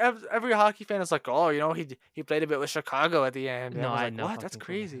 It's like every hockey fan is like, "Oh, he played a bit with Chicago at the end." And No, I was I had like, no "What? That's fucking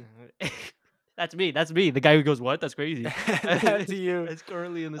clue. crazy." That's me. That's me. The guy who goes, "What? That's crazy." That's you. That's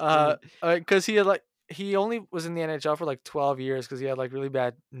currently in the story. Because he only was in the NHL for like 12 years because he had like really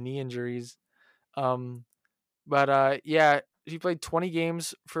bad knee injuries. Um, but yeah, he played 20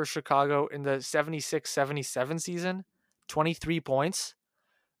 games for Chicago in the 76-77 season, 23 points.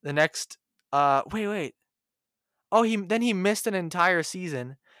 The next, wait. Oh, he missed an entire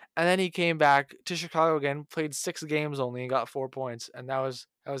season, and then he came back to Chicago again, played 6 games only, and got 4 points, and that was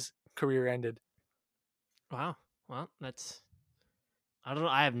career ended. Wow. Well, that's. I don't know.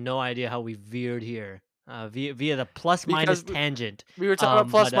 I have no idea how we veered here. Via the plus minus Because tangent. we were talking about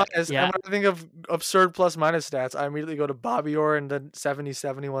plus But minus, and yeah. when I think of absurd plus minus stats, I immediately go to Bobby Orr in the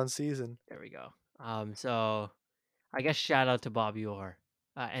 70-71 season. There we go. So I guess shout out to Bobby Orr.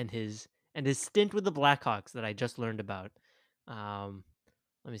 and his stint with the Blackhawks that I just learned about. Um,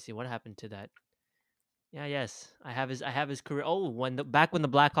 Let me see what happened to that. Yeah, yes, I have his career. Oh, back when the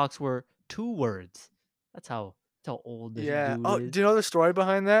Blackhawks were two words. That's how old this Yeah. dude Oh, is. do you know the story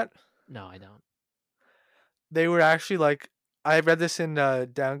behind that? No, I don't. They were actually like, I read this in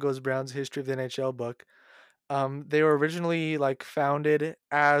Down Goes Brown's History of the NHL book. They were originally like founded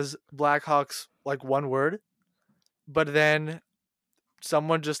as Blackhawks, like one word, but then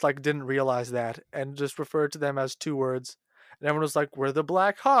someone just like didn't realize that and just referred to them as two words. And everyone was like, "We're the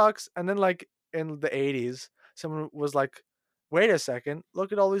Blackhawks." And then like in the 80s, someone was like, "Wait a second,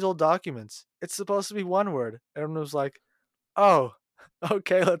 look at all these old documents. It's supposed to be one word." Everyone was like, "Oh,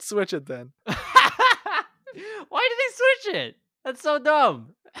 okay, let's switch it then." Why did they switch it? That's so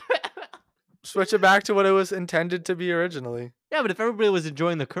dumb. Switch it back to what it was intended to be originally. Yeah, but if everybody was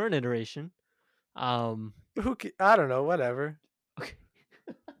enjoying the current iteration, um, I don't know, whatever. okay,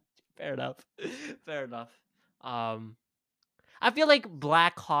 fair enough, fair enough. Um, I feel like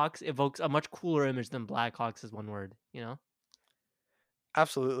Blackhawks evokes a much cooler image than Blackhawks is one word. You know,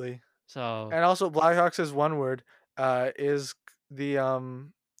 Absolutely. so And also Blackhawks is one word. Is the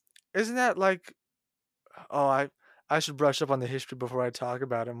isn't that like, oh, I should brush up on the history before I talk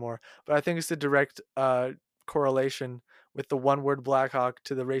about it more. But I think it's the direct correlation with the one word Blackhawk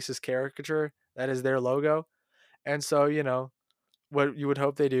to the racist caricature that is their logo. And so, what you would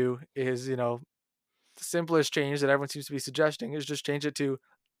hope they do is, the simplest change that everyone seems to be suggesting is just change it to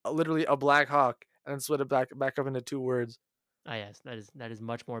literally a Black Hawk and then split it back up into two words. ah, yes, that is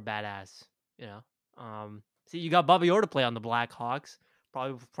much more badass. You know, see, you got Bobby Orr to play on the Blackhawks.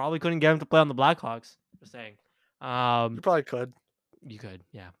 Probably couldn't get him to play on the Blackhawks. Just saying. You Um, probably could. you could,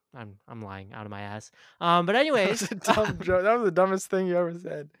 yeah. I'm lying out of my ass. But That was anyways, a dumb joke. That was the dumbest thing you ever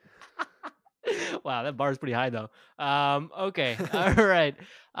said. wow, that bar is pretty high though. Okay, all right.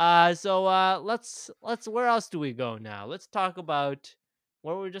 Let's where else do we go now? Let's talk about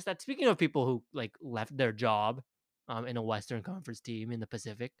where we're just at. Speaking of people who like left their job, in a Western Conference team in the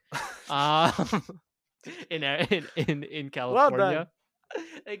Pacific, um, in Well done. California.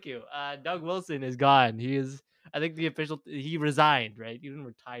 Thank you. Doug Wilson is gone. He is. I think he resigned. Right, he didn't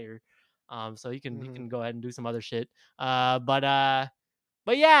retire. So he Hmm. can go ahead and do some other shit.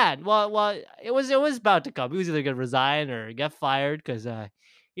 But yeah, well, it was about to come. He was either gonna resign or get fired because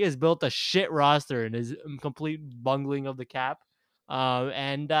he has built a shit roster in his complete bungling of the cap.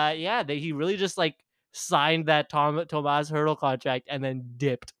 Yeah, he really just like signed that Tomas Hurdle contract and then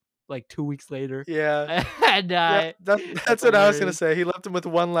dipped like 2 weeks later, Yeah. and Yeah, that's that's what I was gonna hilarious. say. He left him with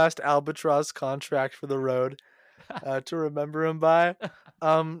one last albatross contract for the road, to remember him by.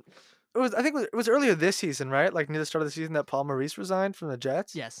 Um, it was earlier this season, right? Like near the start of the season that Paul Maurice resigned from the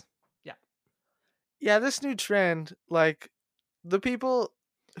Jets. Yes, yeah. Yeah, this new trend, like the people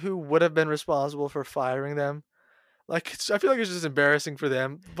who would have been responsible for firing them, like I feel like it's just embarrassing for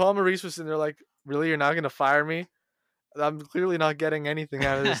them. Paul Maurice was sitting there like, "Really, you're not gonna fire me? I'm clearly not getting anything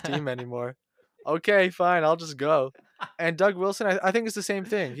out of this team anymore. Okay, fine, I'll just go." And Doug Wilson, I think it's the same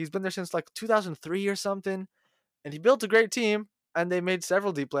thing. He's been there since like 2003 or something, and he built a great team, and they made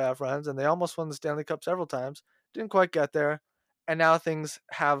several deep playoff runs, and they almost won the Stanley Cup several times. Didn't quite get there, and now things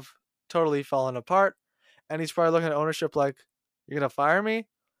have totally fallen apart. And he's probably looking at ownership like, "You're gonna fire me?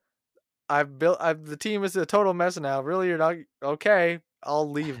 The team is a total mess now. Really, you're not okay? I'll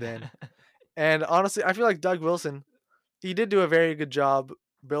leave then." And honestly, I feel like Doug Wilson, he did do a very good job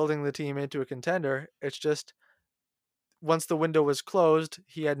building the team into a contender. It's just once the window was closed,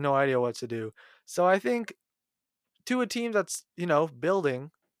 he had no idea what to do. So I think to a team that's,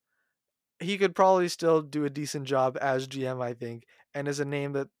 building, he could probably still do a decent job as GM, I think, and is a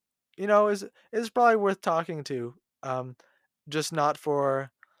name that, is probably worth talking to. Um, just not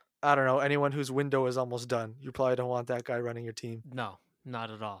for, I don't know, anyone whose window is almost done. You probably don't want that guy running your team. No,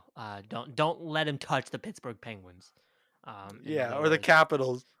 not at all. Don't let him touch the Pittsburgh Penguins. In Yeah, other or the words.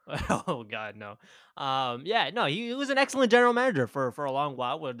 Capitals. Oh God, no. Yeah, no, he was an excellent general manager for a long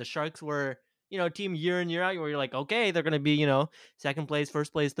while. Where the Sharks were, team year in year out, where you're like, okay, they're gonna be, second place,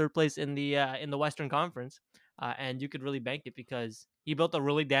 first place, third place in the Western Conference, and you could really bank it because he built a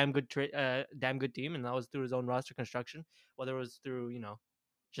really damn good team, and that was through his own roster construction, whether it was through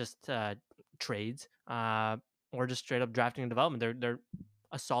just trades, or just straight up drafting and development. They're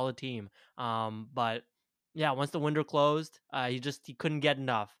a solid team. But yeah, once the window closed, he couldn't get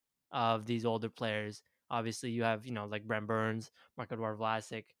enough of these older players. Obviously, you have like Brent Burns, Marc-Edouard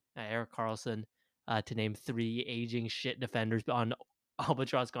Vlasic, Eric Carlson, to name three aging shit defenders on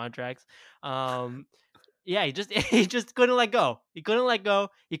albatross contracts. Um, yeah, he just he just couldn't let go. He couldn't let go.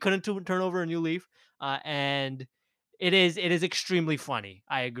 He couldn't turn over a new leaf. And it is extremely funny.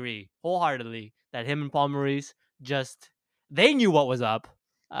 I agree wholeheartedly that him and Paul Maurice just they knew what was up.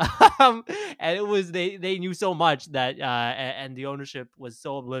 Um, and it was they knew so much that and the ownership was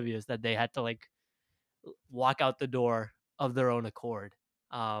so oblivious that they had to like walk out the door of their own accord.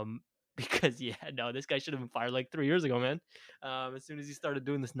 Um, because yeah, no, this guy should have been fired like 3 years ago, man. As soon as he started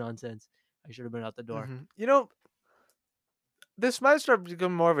doing this nonsense, I should have been out the door. You know, this might start to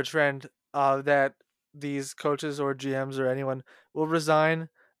become more of a trend that these coaches or GMs or anyone will resign.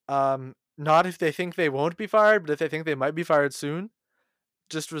 Not if they think they won't be fired, but if they think they might be fired soon,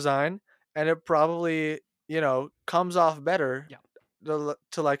 just resign, and it probably comes off better Yeah.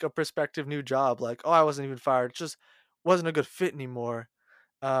 to like a prospective new job. Like, oh, I wasn't even fired; it just wasn't a good fit anymore.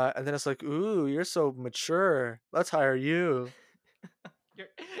 And then it's like, ooh, you're so mature. Let's hire you. You're,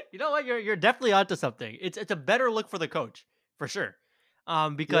 you know what? You're definitely onto something. It's a better look for the coach for sure,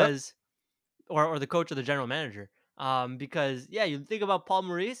 Yep. because or the coach or the general manager, because yeah, you think about Paul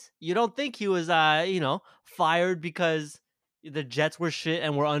Maurice, you don't think he was fired because the Jets were shit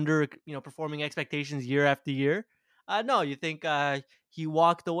and were under performing expectations year after year. No, you think he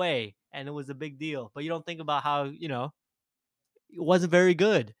walked away and it was a big deal, but you don't think about how it wasn't very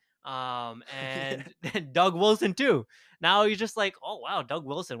good. Yeah. And Doug Wilson too. Now you're just like, oh wow, Doug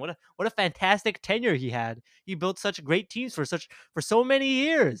Wilson, what a fantastic tenure he had. He built such great teams for so many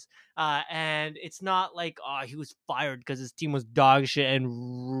years. And it's not like he was fired because his team was dog shit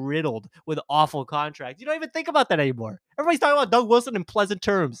and riddled with awful contracts. You don't even think about that anymore. Everybody's talking about Doug Wilson in pleasant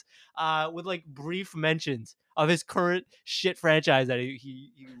terms, with like brief mentions of his current shit franchise that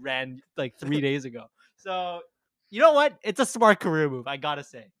he ran like 3 days ago. So you know what? It's a smart career move, I gotta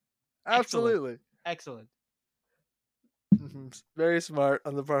say. Excellent. Absolutely. Excellent. Very smart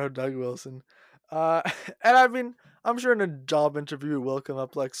on the part of Doug Wilson. Uh, and I mean, I'm sure in a job interview it will come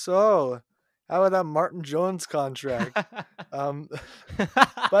up like, so how about that Martin Jones contract? Um,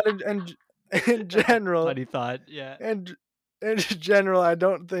 but in That's a general, funny thought. Yeah. and in general, I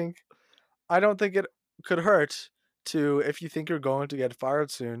don't think it could hurt to, if you think you're going to get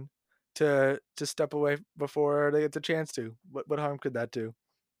fired soon, to step away before they get the chance to. What harm could that do?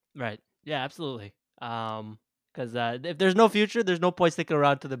 Right. Yeah, absolutely. Because if there's no future, there's no point sticking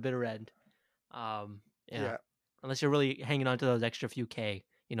around to the bitter end. You know, Yeah. unless you're really hanging on to those extra few K,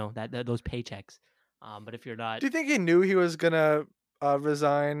 that those paychecks. But if you're not, Do you think he knew he was gonna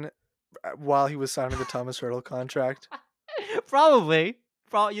resign while he was signing the Thomas Hurdle contract? probably,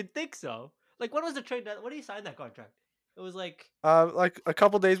 you'd think so. Like, when was the trade? When did he sign that contract? It was like Like a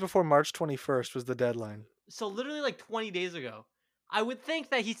couple days before March 21st was the deadline. so literally like 20 days ago. I would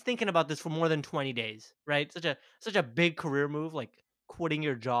think that he's thinking about this for more than 20 days, right? Such a big career move, like quitting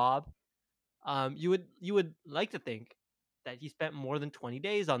your job. You would like to think that he spent more than 20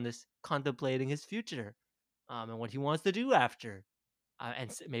 days on this, contemplating his future, and what he wants to do after,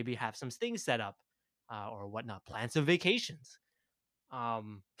 and maybe have some things set up, or whatnot, plan some vacations.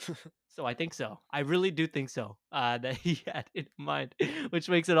 Um, so I think so. I really do think so. That he had it in mind, which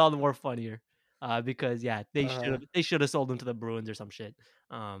makes it all the more funnier. Because yeah, Uh, they should have sold him to the Bruins or some shit.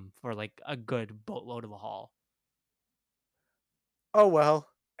 For like a good boatload of a haul. oh well.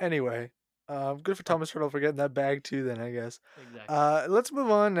 Anyway, good for Huh, Thomas Hurdle for getting that bag too. Then I guess. exactly. Let's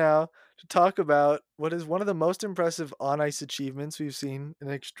move on now to talk about what is one of the most impressive on ice achievements we've seen in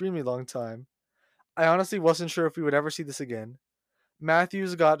an extremely long time. I honestly wasn't sure if we would ever see this again.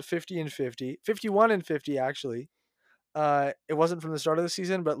 Matthews got 50 and 50, 51 and 50 actually. It wasn't from the start of the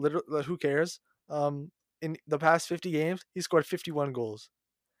season, but literally, who cares? In the past 50 games, he scored 51 goals.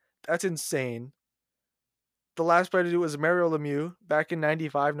 That's insane. The last player to do it was Mario Lemieux back in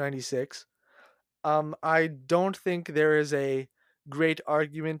 95, 96. I don't think there is a great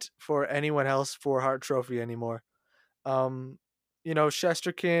argument for anyone else for Hart Trophy anymore. Um,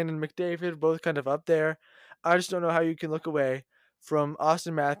 Shesterkin and McDavid both kind of up there. I just don't know how you can look away from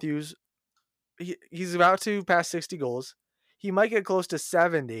Austin Matthews. He's about to pass 60 goals. He might get close to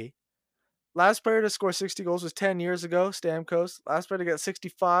 70. Last player to score 60 goals was 10 years ago, Stamkos. Last player to get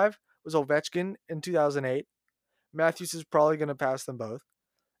 65 was Ovechkin in 2008. Matthews is probably going to pass them both.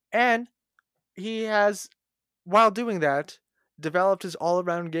 And he has, while doing that, developed his all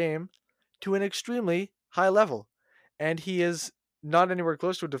around game to an extremely high level. And he is not anywhere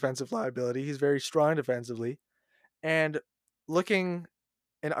close to a defensive liability. He's very strong defensively. And looking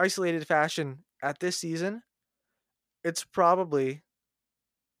in isolated fashion at this season, it's probably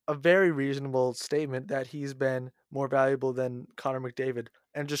a very reasonable statement that he's been more valuable than Connor McDavid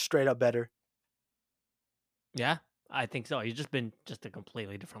and just straight up better. Yeah, I think so. He's just been just a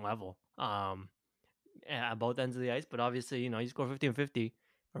completely different level. At both ends of the ice, but obviously, he scored 50 and 50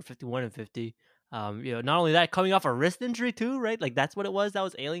 or 51 and 50. Not only that, coming off a wrist injury too, right? Like that's what it was that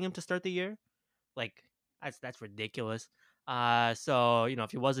was ailing him to start the year. Like that's ridiculous. So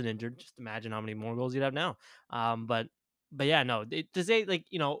if he wasn't injured, just imagine how many more goals you'd have now. But yeah, no. To say like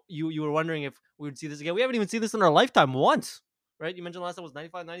you were wondering if we would see this again. We haven't even seen this in our lifetime once, right? You mentioned last time was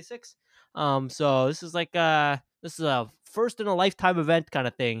 95, 96. So this is like this is a first in a lifetime event kind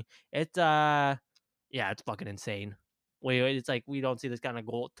of thing. Yeah, it's fucking insane. It's like we don't see this kind of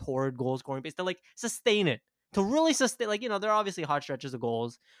torrid goal scoring pace to like sustain it. To really sustain, like there are obviously hot stretches of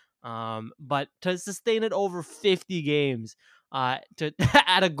goals, but to sustain it over 50 games, to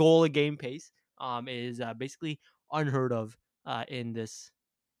at a goal a game pace, is basically unheard of in this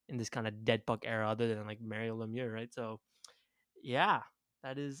kind of dead puck era, other than like Mario Lemieux, right? So yeah,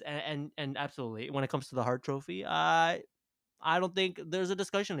 that is and absolutely when it comes to the Hart Trophy, I don't think there's a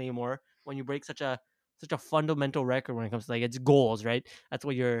discussion anymore when you break such a fundamental record when it comes to like it's goals, right? That's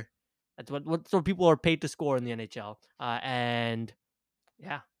what people are paid to score in the NHL. And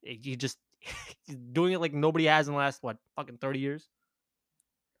yeah, you just doing it like nobody has in the last fucking 30 years.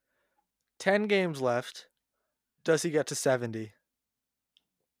 10 games left. Does he get to 70?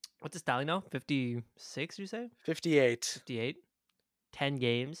 What's his tally now? 56, you say? 58. 58. 10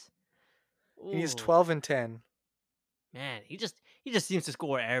 games. He's Ooh, 12 and 10. man, he just seems to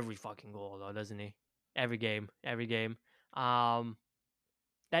score every fucking goal though, doesn't he? Every game, every game. Um,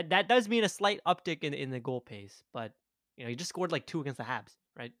 that does mean a slight uptick in the goal pace, but he just scored like 2 against the Habs,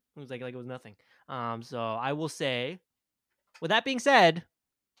 right? It was like it was nothing. So I will say, with that being said,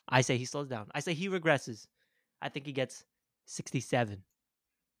 I say he slows down. I say he regresses. I think he gets 67.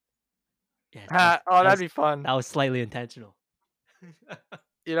 Yes, Oh, that'd be fun. that was slightly intentional.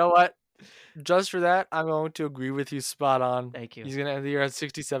 You know what? Just for that, I'm going to agree with you spot on. Thank you. He's going to end the year at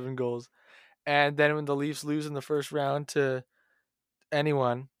 67 goals. And then when the Leafs lose in the first round to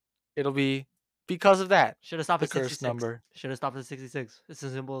anyone, it'll be because of that. Should have stopped The at cursed 66. number. Should have stopped at 66. It's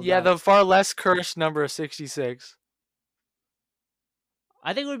as simple as Yeah, that. the far less cursed number of 66.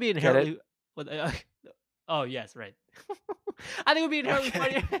 I think it would be Get it? inherently. Oh yes, right. I think it would be inherently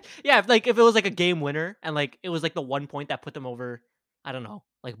funny. Yeah, if it was like a game winner and like it was like the 1 point that put them over, I don't know,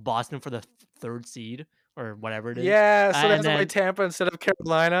 like Boston for the third seed or whatever it is. Yeah, so they have And to play then Tampa instead of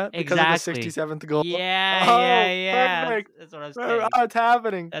Carolina because of the exactly. 67th goal. Yeah, yeah, Oh, yeah. perfect. That's what I'm saying. Oh, it's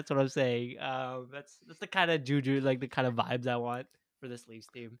happening. That's what I'm saying. That's the kind of juju, like the kind of vibes I want for this Leafs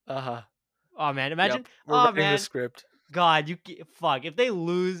team. Uh-huh. Oh man, imagine. Yep. We're Oh writing the man, script. God, fuck if they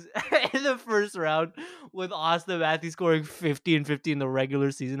lose in the first round with Austin Matthews scoring 50 and 50 in the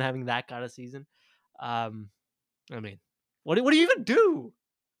regular season, having that kind of season. I mean, what do you even do?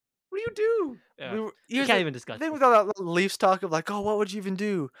 What do you do? Yeah, you can't even discuss. The thing This. with all that Leafs talk of like, oh, what would you even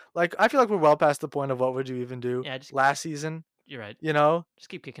do? Like, I feel like we're well past the point of what would you even do Yeah, last season. you're right. You know, Just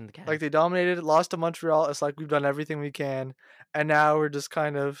keep kicking the can. like they dominated, lost to Montreal. It's like we've done everything we can, and now we're just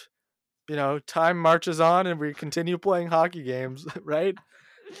kind of, time marches on and we continue playing hockey games, right?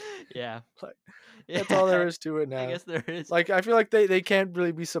 Yeah, Like, that's all there is to it now. I guess there is. Like, I feel like they can't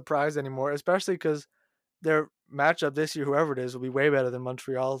really be surprised anymore, especially because their matchup this year, whoever it is, will be way better than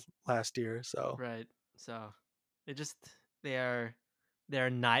Montreal last year. So Right. So it just they're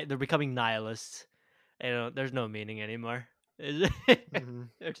becoming nihilists. There's no meaning anymore. mhm.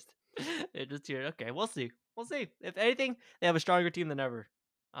 they're just they're just here. Okay, we'll see. We'll see. If anything, they have a stronger team than ever.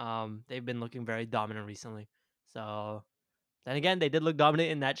 They've been looking very dominant recently. So then again, they did look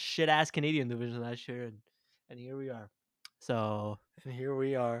dominant in that shit ass Canadian division last year, and here we are. So And here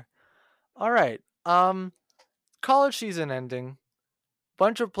we are. All right. College season ending.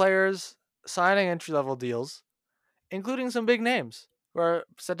 Bunch of players signing entry level deals, including some big names who are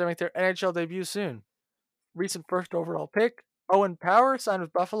set to make their NHL debut soon. Recent first overall pick, Owen Power signed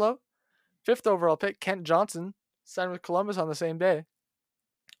with Buffalo. Fifth overall pick, Kent Johnson signed with Columbus on the same day.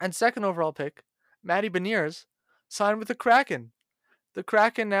 And second overall pick, Matty Beniers signed with the Kraken. The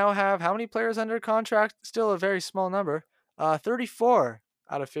Kraken now have how many players under contract? Still a very small number. 34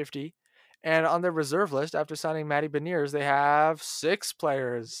 out of 50. And on their reserve list, after signing Matty Beniers, they have 6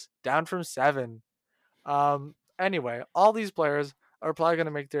 players, down from 7. Anyway, all these players are probably going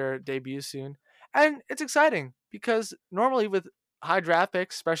to make their debut soon. And it's exciting because normally with high draft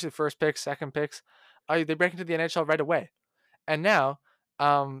picks, especially first picks, second picks, they break into the NHL right away. And now,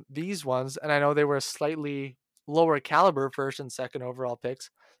 these ones, and I know they were slightly lower caliber first and second overall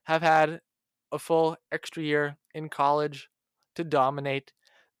picks, have had a full extra year in college to dominate.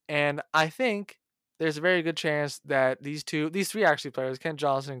 And I think there's a very good chance that these three actually players, Kent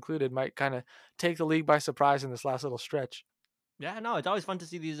Johnson included, might kind of take the league by surprise in this last little stretch. yeah, no, it's always fun to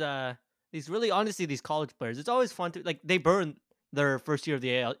see these really honestly these college players. It's always fun to like they burn their first year of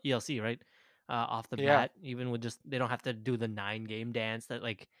the ELC, right? off the Yeah. bat. Even with just they don't have to do the 9-game dance that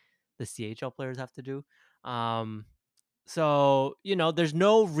like the CHL players have to do. Um, so, there's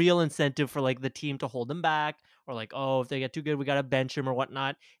no real incentive for like the team to hold them back or like, oh, if they get too good, we gotta bench him or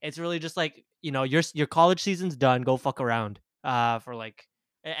whatnot. It's really just like, your college season's done. Go fuck around. For like,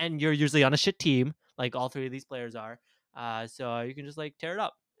 and you're usually on a shit team, like all three of these players are. So you can just like tear it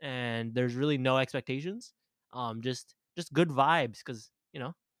up, and there's really no expectations. Just good vibes, because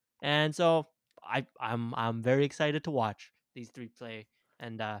and so I'm very excited to watch these three play,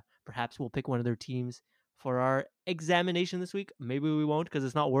 and perhaps we'll pick one of their teams for our examination this week. Maybe we won't, because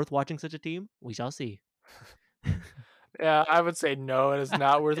it's not worth watching such a team. We shall see. Yeah, I would say no, it is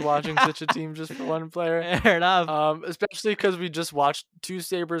not worth watching such a team just for one player. Fair enough. Especially because we just watched 2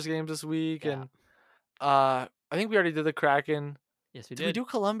 Sabres games this week, Yeah. and I think we already did the Kraken. Yes, we Did we did. do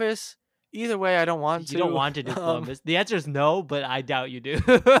Columbus? Either way, I don't want You to. don't want to do Columbus. The answer is no, but I doubt you do.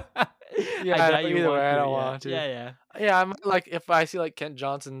 Yeah, I doubt you either want way, I to. don't Yeah, want to. yeah. Yeah, I might, like, if I see like Kent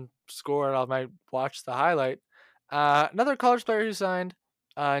Johnson score, I might watch the highlight. Another college player who signed,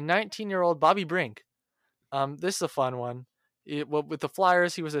 19-year-old Bobby Brink. This is a fun one. With the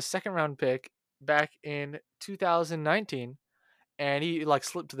Flyers, he was a second round pick back in 2019, and he like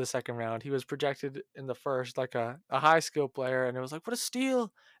slipped to the second round. He was projected in the first, like a high skill player, and it was like, what a steal in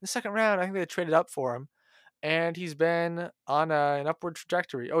the second round. I think they traded up for him, and he's been on an upward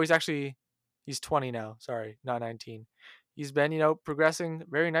trajectory. Oh, he's 20 now. Sorry, not 19. He's been, progressing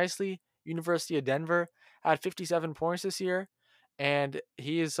very nicely. University of Denver had 57 points this year, and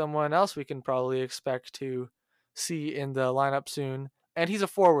he is someone else we can probably expect to see in the lineup soon. And he's a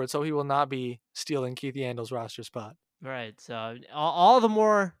forward, so he will not be stealing Keith Yandel's roster spot. Right. So all the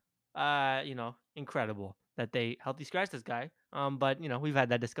more, incredible that they healthy scratch this guy. But we've had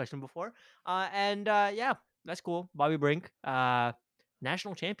that discussion before. And yeah, that's cool. Bobby Brink,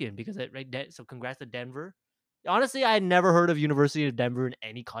 national champion, because so congrats to Denver. Honestly, I had never heard of University of Denver in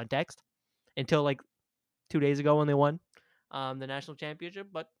any context until like 2 days ago when they won the national championship.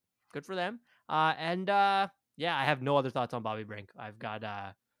 But good for them. And yeah, I have no other thoughts on Bobby Brink. I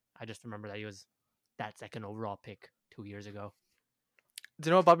just remember that he was that second overall pick 2 years ago. Do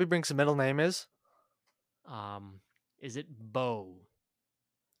you know what Bobby Brink's middle name is? Is it Bo?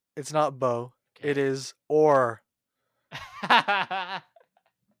 It's not Bo. Okay. It is Orr.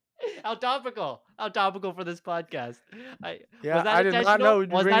 How topical! How topical for this podcast. Yeah, Was that I did not intentional? know. You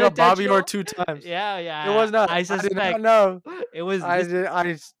Was bring that up Bobby Orr intentional? 2 times. Yeah. It was not. I I did not suspect know. it was. I did. I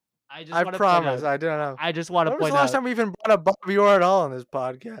just I want to point promise. out. I didn't know. I just want to When was point the last out. time we even brought up Bobby Orr at all on this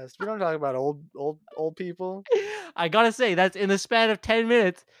podcast? We don't talk about old people. I gotta say, that's in the span of 10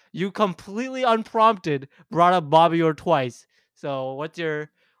 minutes, you completely unprompted brought up Bobby Orr twice. So what's your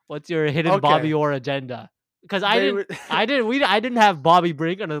hidden Bobby Okay. Orr agenda? Because They would- I didn't have Bobby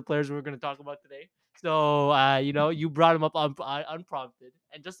Brink, one of the players we were going to talk about today. So you brought him up unprompted,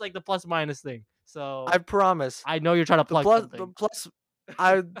 and just like the plus minus thing. So I promise. I know you're trying to The plug plus, something. the plus.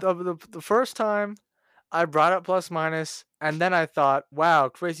 The first time I brought up plus minus, and then I thought, wow,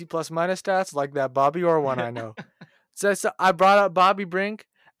 crazy plus minus stats like that Bobby Orr one I know. So I brought up Bobby Brink,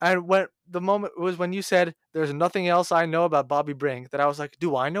 and when the moment was when you said there's nothing else I know about Bobby Brink, that I was like,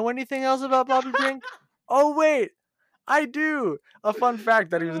 do I know anything else about Bobby Brink? Oh wait, I do. A fun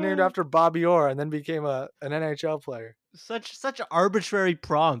fact that he was named after Bobby Orr and then became an NHL player. Such arbitrary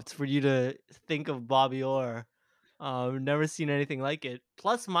prompts for you to think of Bobby Orr. Never seen anything like it.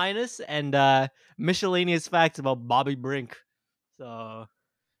 Plus minus and miscellaneous facts about Bobby Brink. So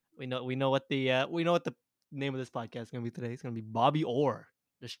we know what the name of this podcast is gonna be today. It's gonna be Bobby Orr,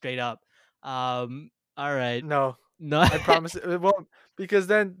 just straight up. All right. No, No, I promise it won't, because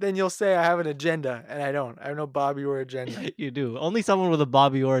then you'll say I have an agenda, and I don't. I have no Bobby Orr agenda. you do. Only someone with a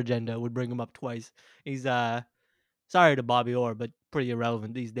Bobby Orr agenda would bring him up twice. He's sorry to Bobby Orr, but pretty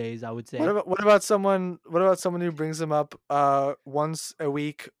irrelevant these days, I would say. What about someone who brings him up once a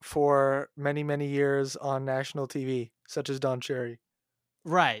week for many years on national TV, such as Don Cherry?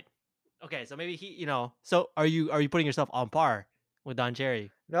 Right. Okay, so maybe so are you putting yourself on par with Don Cherry?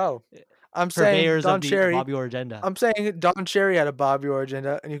 No, I'm saying Purveyors Don of the Cherry. Bobby Orr agenda. I'm saying Don Cherry had a Bobby Orr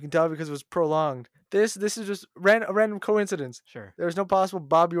agenda, and you can tell because it was prolonged. This is just a random coincidence. Sure. There's no possible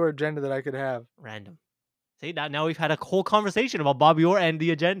Bobby Orr agenda that I could have. Random. See, now we've had a whole conversation about Bobby Orr and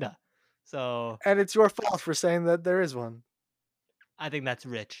the agenda. So And it's your fault for saying that there is one. I think that's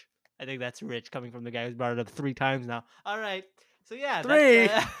rich. I think that's rich coming from the guy who's brought it up 3 times now. All right. So yeah, 3.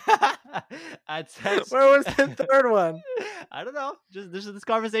 That's Where was the third one? I don't know. Just this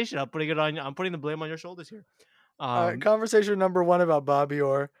conversation. I'm putting the blame on your shoulders here. Conversation number 1 about Bobby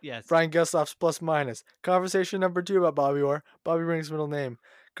Orr. Yes. Brian Gesloff's plus minus. Conversation number 2 about Bobby Orr. Bobby Brink's middle name.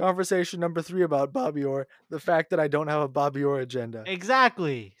 Conversation number 3 about Bobby Orr, the fact that I don't have a Bobby Orr agenda.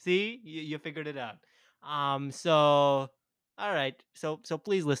 Exactly. See, you figured it out. So all right. So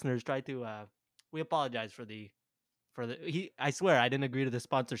please, listeners, try to. We apologize for the. I swear I didn't agree to the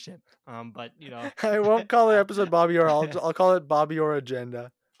sponsorship. But you know. I won't call the episode Bobby Orr. I'll call it Bobby Orr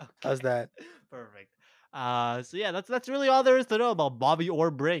agenda. Okay. How's that? Perfect. So yeah, that's really all there is to know about Bobby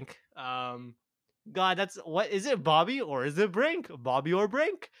or Brink. God, that's what is it, Bobby or is it Brink? Bobby or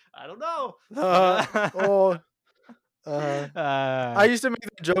Brink? I don't know. But Oh, uh, I used to make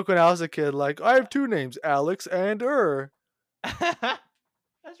the joke when I was a kid, like I have two names, Alex and that's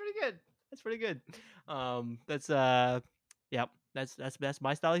pretty good. That's pretty good. That's yep. That's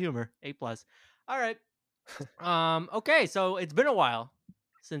my style of humor. A+. All right. Okay, so it's been a while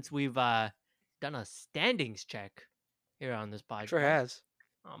since we've done a standings check here on this Sure podcast. has.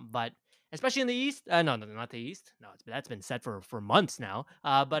 But especially in the East, no, not the East. No, that's been set for months now.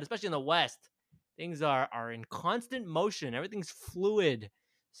 But especially in the West, things are in constant motion. Everything's fluid.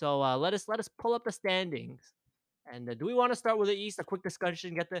 So let us pull up the standings. And do we want to start with the East? A quick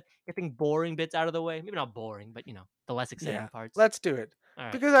discussion, getting boring bits out of the way. Maybe not boring, but the less exciting Yeah, parts. let's do it All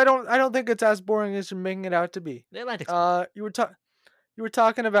right, because I don't think it's as boring as you're making it out to be. the Atlantic. You were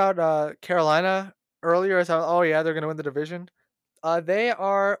talking about Carolina earlier. I thought, oh yeah, they're gonna win the division. They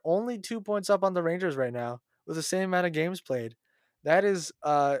are only 2 points up on the Rangers right now with the same amount of games played. That is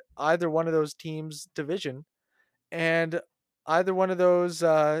either one of those teams' division, and either one of those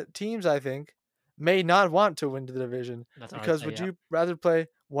teams, I think, may not want to win the division That's what I'd because say. would Yeah. you rather play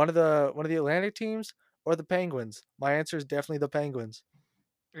one of the Atlantic teams or the Penguins? My answer is definitely the Penguins.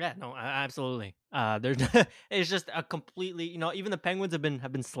 Yeah, no, absolutely. There's it's just a completely, even the Penguins have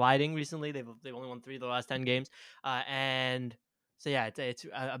been sliding recently. They've only won 3 of the last 10 games. And so yeah, it's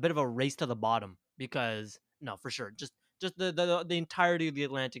a bit of a race to the bottom because no, for sure. Just the entirety of the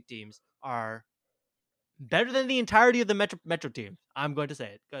Atlantic teams are better than the entirety of the Metro teams. I'm going to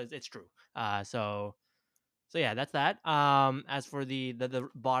say it because it's true. So yeah, that's that. As for the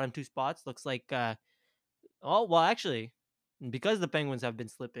bottom 2 spots, looks like oh, well, actually, because the Penguins have been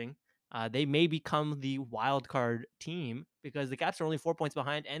slipping, they may become the wild card team because the Caps are only 4 points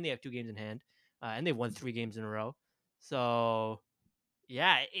behind and they have 2 games in hand, and they've won 3 games in a row. So,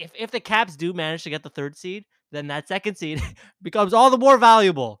 yeah, if the Caps do manage to get the 3rd seed, then that 2nd seed becomes all the more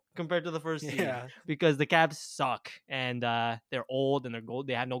valuable compared to the 1st seed Yeah. because the Caps suck and they're old and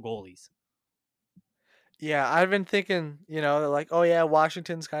they have no goalies. Yeah, I've been thinking, they're like, oh yeah,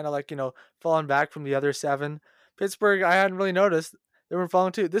 Washington's kind of like, falling back from the other seven. Pittsburgh, I hadn't really noticed they were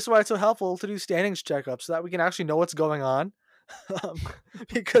falling too. This is why it's so helpful to do standings checkups so that we can actually know what's going on, um,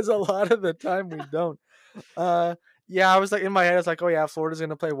 because a lot of the time we don't. Uh, yeah, I was like in my head, it's like, oh yeah, Florida's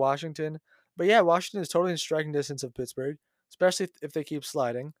gonna play Washington, but yeah, Washington is totally in striking distance of Pittsburgh, especially if they keep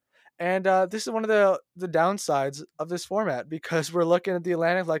sliding. And this is one of the downsides of this format because we're looking at the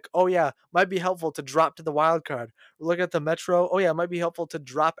Atlantic like, oh yeah, might be helpful to drop to the wild card. We're looking at the Metro, oh yeah, it might be helpful to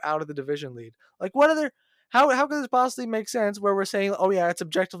drop out of the division lead. Like, what other? How could this possibly make sense where we're saying, oh yeah, it's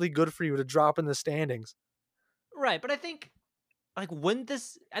objectively good for you to drop in the standings? Right, but I think I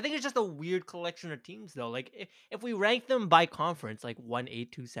think it's just a weird collection of teams though. Like if we rank them by conference, like 1,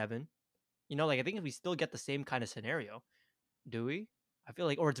 8, 2, 7, like I think we still get the same kind of scenario. Do we? I feel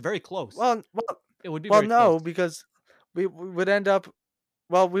like, or it's very close. Well, well, It would be well, very close. no, because we would end up.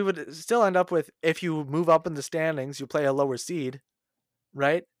 Well, we would still end up with if you move up in the standings, you play a lower seed,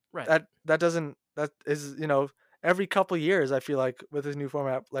 right? Right. That is every couple years I feel like with this new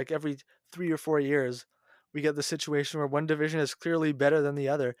format, like every 3 or 4 years, we get the situation where one division is clearly better than the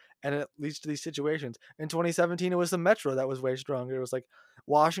other, and it leads to these situations. In 2017, it was the Metro that was way stronger. It was like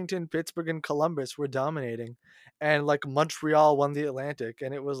Washington, Pittsburgh, and Columbus were dominating, and like Montreal won the Atlantic,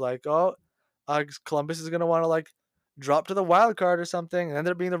 and it was like, oh, Columbus is gonna want to like drop to the wild card or something, and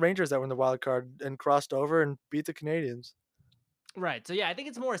ended up being the Rangers that were in the wild card and crossed over and beat the Canadians. Right. So yeah, I think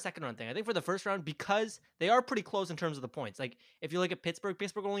it's more a second round thing. I think for the first round, because they are pretty close in terms of the points. Like if you look at Pittsburgh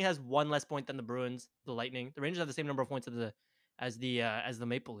only has 1 less point than the Bruins, the Lightning. The Rangers have the same number of points as the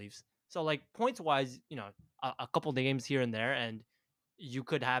Maple Leafs. So like points wise, a couple of games here and there, and you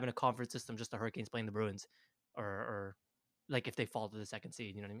could have in a conference system just the Hurricanes playing the Bruins, or like if they fall to the 2nd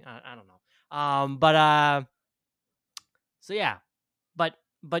seed. You know what I mean? I don't know. But so yeah,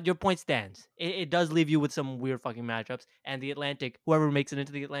 but your point stands. It does leave you with some weird fucking matchups, and the Atlantic, whoever makes it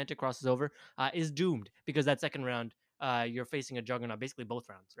into the Atlantic crosses over, is doomed because that second round, you're facing a juggernaut, basically both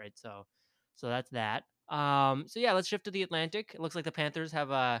rounds, right? So that's that. So yeah, let's shift to the Atlantic. It looks like the Panthers have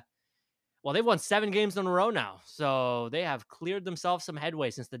well, they've won 7 games in a row now, so they have cleared themselves some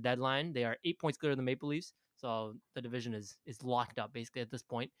headway since the deadline. They are 8 points clear of the Maple Leafs. So the division is locked up basically at this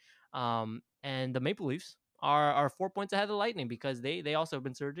point. And the Maple Leafs are 4 points ahead of the Lightning because they also have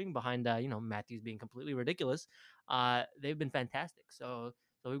been surging behind Matthews being completely ridiculous. They've been fantastic. So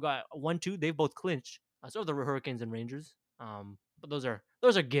we've got 1-2. They've both clinched. So have the Hurricanes and Rangers. But those are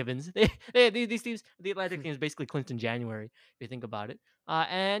givens. These teams, the Atlantic teams, basically clinched in January if you think about it.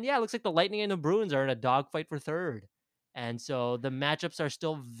 And yeah, it looks like the Lightning and the Bruins are in a dogfight for third. And so the matchups are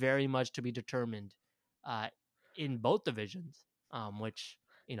still very much to be determined uh, in both divisions, which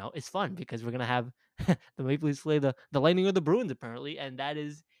is fun because we're gonna have the Maple Leafs play the Lightning or the Bruins apparently, and that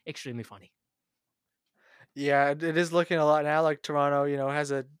is extremely funny. Yeah, it is looking a lot now like Toronto,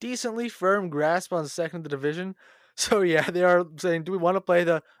 has a decently firm grasp on second of the division. So yeah, they are saying, do we want to play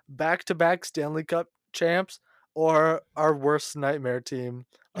the back-to-back Stanley Cup champs or our worst nightmare team?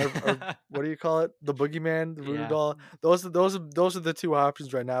 Our what do you call it? The boogeyman, the voodoo Yeah, doll. Those are the two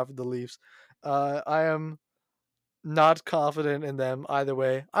options right now for the Leafs. I am not confident in them either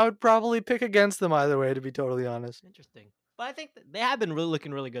way. I would probably pick against them either way, to be totally honest. interesting. But I think they have been really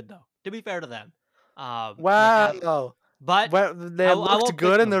looking really good though. To be fair to them, they have. Wow. But But they I looked won't pick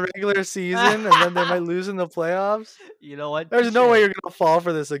good in the them. regular season, and then they might lose in the playoffs. You know what? There's Touche. no way you're gonna fall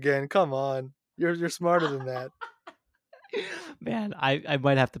for this again. Come on, you're smarter than that. Man, I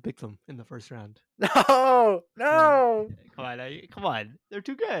might have to pick them in the first round. No, Yeah. no. Come on. They're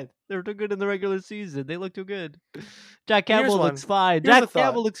too good. They're too good in the regular season. They look too good. Jack Here's Campbell looks one. fine. Here's a Jack thought.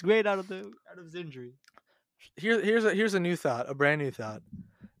 Campbell looks great out of his injury. Here's a new thought, a brand new thought.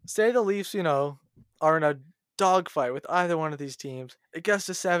 Say the Leafs, are in a dogfight with either one of these teams. It gets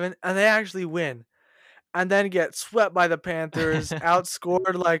to 7, and they actually win, and then get swept by the Panthers,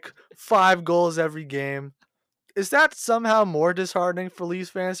 outscored like 5 goals every game. Is that somehow more disheartening for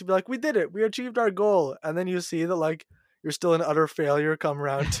Leafs fans to be like, we did it, we achieved our goal, and then you see that like you're still an utter failure come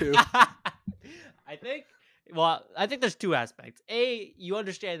round 2? I think I think there's two aspects. A, you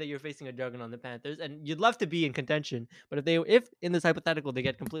understand that you're facing a juggernaut on the Panthers, and you'd love to be in contention. But if in this hypothetical they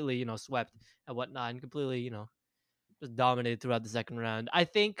get completely, swept and whatnot, and completely, just dominated throughout the second round, I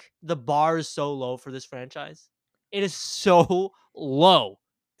think the bar is so low for this franchise. It is so low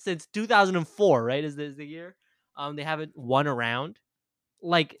since 2004, right? Is the year? They haven't won a round.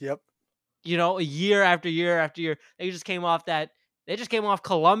 Like, Yep. year after year after year. They just came off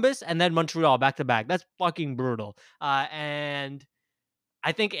Columbus and then Montreal back to back. That's fucking brutal. And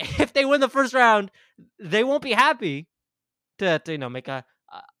I think if they win the first round, they won't be happy to make a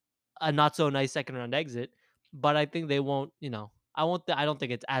not so nice second round exit. But I think they won't. I don't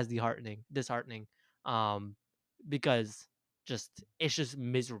think it's as disheartening, because it's just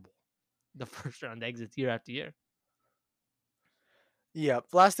miserable. The first round exits year after year. Yep.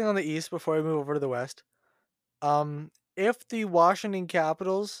 Last thing on the East before we move over to the West. If the Washington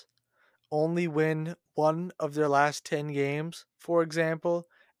Capitals only win one of their last 10 games, for example,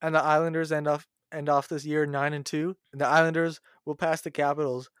 and the Islanders end off this year 9-2, and the Islanders will pass the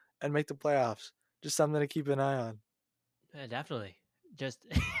Capitals and make the playoffs. Just something to keep an eye on. Yeah, definitely. Just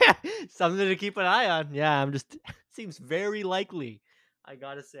something to keep an eye on. Yeah, I'm just seems very likely. I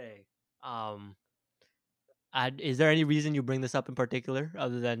gotta say. Is there any reason you bring this up in particular,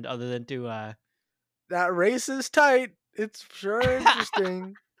 other than to? That race is tight. It's sure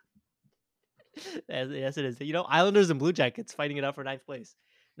interesting. Yes, it is. Islanders and Blue Jackets fighting it out for ninth place.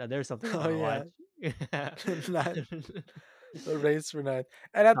 Now there's something I want to watch. The race for ninth.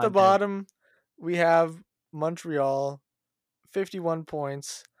 And at the Content. bottom, we have Montreal, 51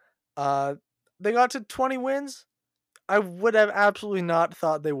 points. They got to 20 wins. I would have absolutely not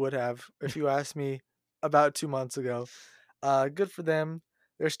thought they would have if you asked me about 2 months ago. Good for them.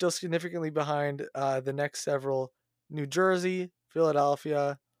 They're still significantly behind the next several: New Jersey,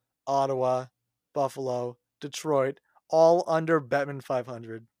 Philadelphia, Ottawa, Buffalo, Detroit, all under Bettman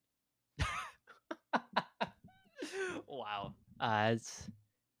 500. Wow, that's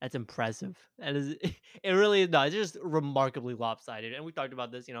impressive. That is, it really is. No, it's just remarkably lopsided. And we talked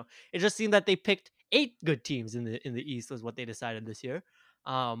about this. It just seemed that they picked 8 good teams in the East was what they decided this year.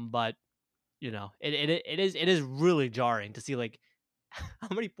 But it is really jarring to see like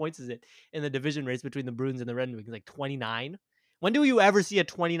how many points is it in the division race between the Bruins and the Red Wings? Like 29. When do you ever see a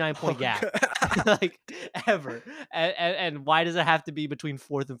 29-point gap? Like ever? And why does it have to be between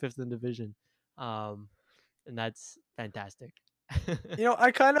 4th and 5th in the division? And that's fantastic.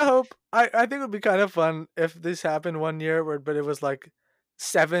 I kind of hope. I think it would be kind of fun if this happened one year, but it was like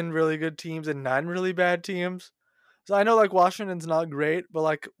 7 really good teams and 9 really bad teams. So I know like Washington's not great, but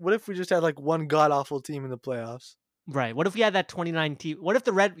like, what if we just had like one god awful team in the playoffs? Right. What if we had that 29 team? What if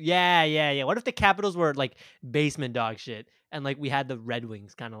the Yeah. What if the Capitals were like basement dog shit and like we had the Red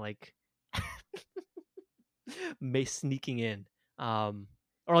Wings kind of like may sneaking in.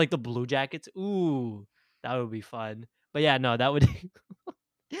 Or like the Blue Jackets. Ooh, that would be fun. But yeah, no, that would.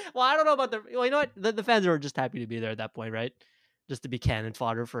 Well, I don't know about the. Well, you know what? The fans are just happy to be there at that point, right? Just to be cannon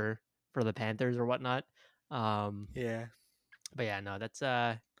fodder for the Panthers or whatnot. Um, Yeah. but yeah, no, that's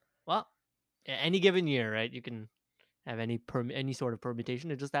well, any given year, right? You can have any sort of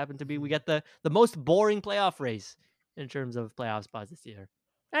permutation. It just happened to be we get the most boring playoff race in terms of playoff spots this year,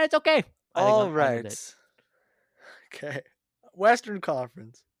 and it's okay. I think All I'm fine with right. it. Okay. Western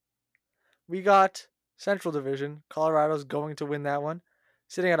Conference. We got Central Division. Colorado's going to win that one,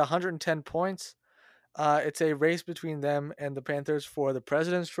 sitting at 110 points. It's a race between them and the Panthers for the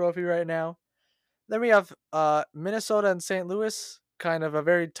President's Trophy right now. Then we have Minnesota and St. Louis, kind of a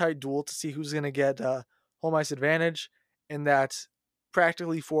very tight duel to see who's going to get home ice advantage in that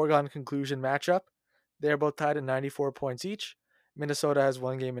practically foregone conclusion matchup. They're both tied at 94 points each. Minnesota has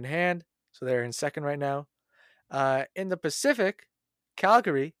one game in hand, so they're in second right now. In the Pacific,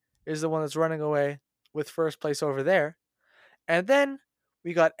 Calgary is the one that's running away with first place over there. And then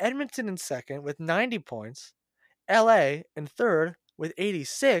we got Edmonton in second with 90 points, LA in third with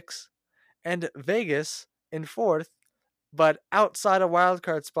 86, and Vegas in fourth, but outside a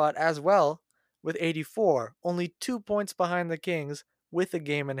wildcard spot as well with 84, only 2 points behind the Kings with a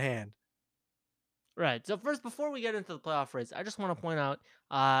game in hand. Right. So first, before we get into the playoff race, I just want to point out,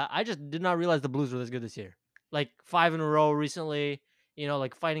 I just did not realize the Blues were this good this year. Like 5 in a row recently,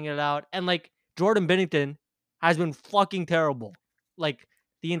 like fighting it out, and like Jordan Binnington has been fucking terrible, like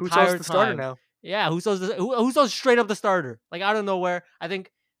the Husso's entire the starter time. now. Yeah, who's straight up the starter, like out of nowhere. I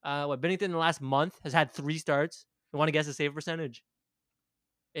think what Binnington in the last month has had 3 starts. You want to guess the save percentage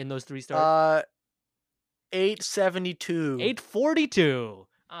in those 3 starts? Uh, 872. 842.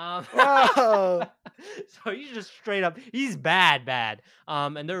 Whoa. So he's just straight up. He's bad.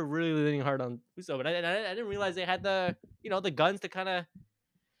 And they're really leaning hard on Husso, but I didn't realize they had the guns to kind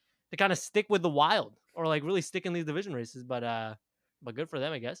of stick with the Wild or like really stick in these division races. But good for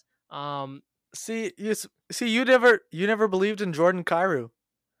them, I guess. You never believed in Jordan Kyrou.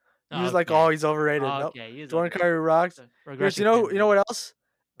 You was like, oh, Okay, he's overrated. Nope. okay, he is Jordan overrated. Kyrou rocks. Here's Regressive you know candidate. what else?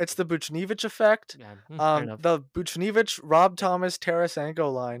 It's the Buchnevich effect. Yeah, fair enough. The Buchnevich, Rob Thomas,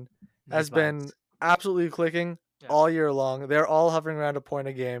 Tarasenko line Nice has been vibes. absolutely clicking Yeah. all year long. They're all hovering around a point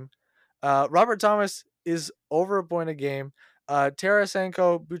a game. Robert Thomas is over a point a game.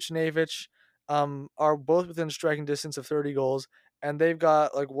 Tarasenko, Buchnevich, are both within striking distance of 30 goals, and they've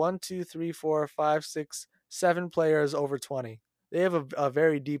got like 1, 2, 3, 4, 5, 6, 7 players over 20. They have a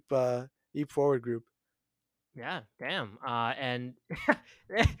very deep forward group. Yeah, damn. And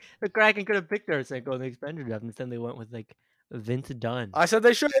the Kraken could have picked Tarasenko in the expansion draft. Instead, they went with like Vince Dunn. I said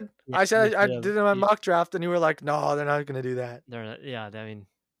they should. Yeah, I they said I should have. did it in my mock draft, and you were like, "No, they're not going to do that." Yeah, I mean,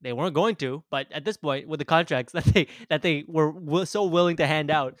 they weren't going to, but at this point, with the contracts that they were so willing to hand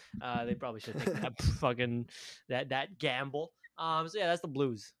out, they probably should take that fucking that gamble. So yeah, that's the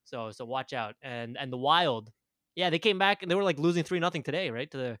Blues. So watch out. And the Wild, yeah, they came back and they were like losing 3-0 today, right?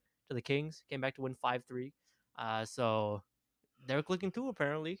 To the Kings, came back to win 5-3. So they're clicking too.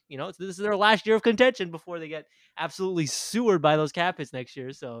 Apparently, this is their last year of contention before they get absolutely sewered by those cap hits next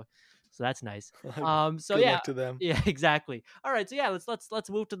year. So that's nice. So Good yeah, luck to them. yeah, exactly. All right, so yeah, let's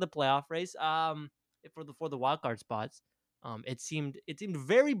move to the playoff race. For the wild card spots, it seemed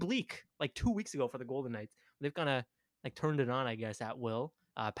very bleak like 2 weeks ago for the Golden Knights. They've kind of like turned it on, I guess, at will.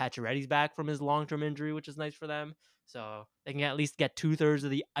 Pacioretty's back from his long-term injury, which is nice for them. So they can at least get 2/3 of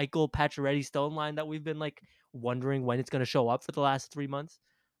the Eichel Pacioretty stone line that we've been like wondering when it's going to show up for the last 3 months.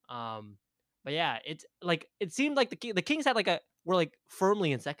 Um, but yeah, it's like it seemed like the Kings had were like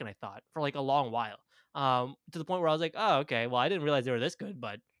firmly in second, I thought, for like a long while. To the point where I was like, oh, okay, well, I didn't realize they were this good,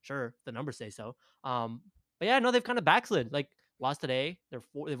 but sure, the numbers say so. But yeah, no, they've kind of backslid. Like lost today,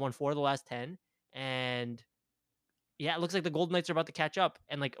 they've won 4 of the last 10, and yeah, it looks like the Golden Knights are about to catch up.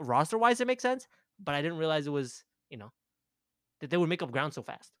 And like roster wise, it makes sense, but I didn't realize it was that they would make up ground so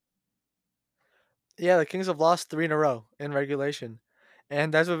fast. Yeah, the Kings have lost 3 in a row in regulation,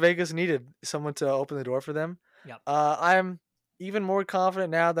 and that's what Vegas needed, someone to open the door for them. Yep. I'm even more confident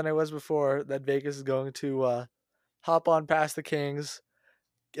now than I was before that Vegas is going to hop on past the Kings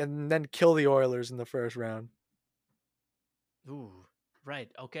and then kill the Oilers in the first round. Ooh, right.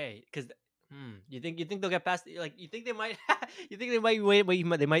 Okay. Because you think they'll get past? Like you think they might? You think they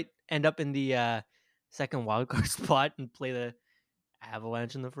might they might end up in the second wild card spot and play the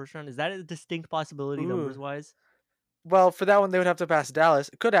Avalanche in the first round? Is that a distinct possibility Ooh. numbers wise? Well, for that one, they would have to pass Dallas.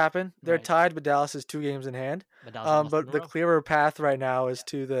 It could happen. They're Right. tied, but Dallas is 2 games in hand. But Dallas have lost 2 in But a the row. clearer path right now is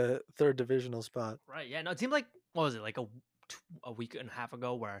to the third divisional spot. Right. Yeah. No. It seemed like what was it like a week and a half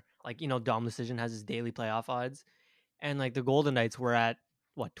ago, where like Dom Decision has his daily playoff odds, and like the Golden Knights were at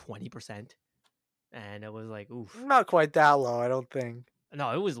what 20%, and it was like oof. Not quite that low, I don't think.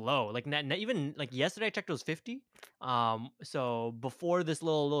 No, it was low. Like even like yesterday, I checked, it was 50. So before this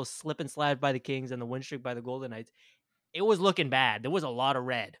little slip and slide by the Kings and the win streak by the Golden Knights, it was looking bad. There was a lot of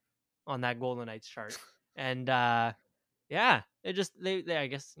red on that Golden Knights chart, and yeah, it just they I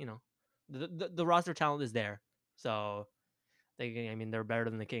guess the roster talent is there, so they're better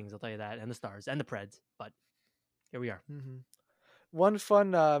than the Kings, I'll tell you that, and the Stars and the Preds. But here we are. Mm-hmm. One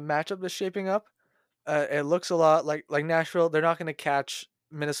fun matchup that's shaping up. It looks a lot like Nashville. They're not going to catch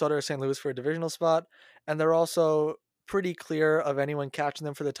Minnesota or St. Louis for a divisional spot, and they're also pretty clear of anyone catching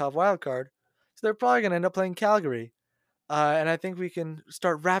them for the top wild card. So they're probably going to end up playing Calgary. And I think we can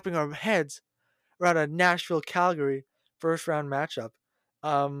start wrapping our heads around a Nashville-Calgary first-round matchup.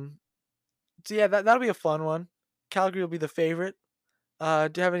 So yeah, that'll be a fun one. Calgary will be the favorite.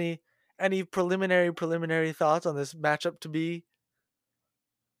 Do you have any preliminary thoughts on this matchup to be?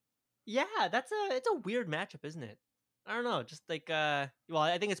 Yeah, it's a weird matchup, isn't it? I don't know, just like well,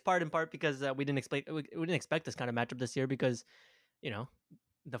 I think it's part in part because we didn't expect this kind of matchup this year because you know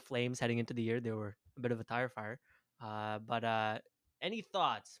the Flames heading into the year, they were a bit of a tire fire. But any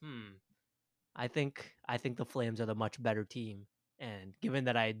thoughts? I think the Flames are the much better team, and given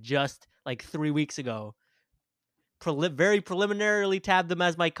that I just like 3 weeks ago very preliminarily tabbed them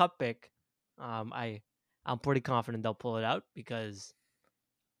as my cup pick, I'm pretty confident they'll pull it out because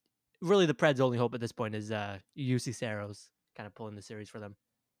really the Preds' only hope at this point is UC Saros kind of pulling the series for them.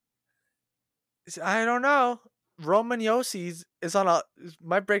 I don't know. Roman Yossi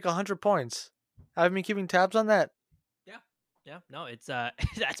might break 100 points. I've been keeping tabs on that. Yeah. No, it's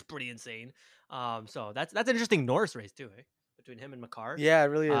that's pretty insane. So that's an interesting Norris race too, eh? Between him and Makar. Yeah, it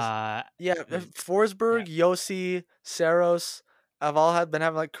really is. Forsberg, yeah. Yossi, Saros have all been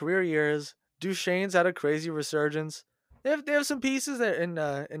having like career years. Duchesne's had a crazy resurgence. They have some pieces there in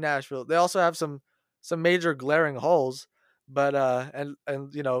Nashville. They also have some major glaring holes, but and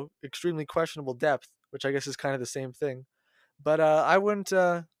extremely questionable depth, which I guess is kind of the same thing. But I wouldn't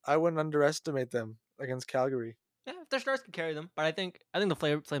underestimate them against Calgary. Yeah, if their stars can carry them, but I think the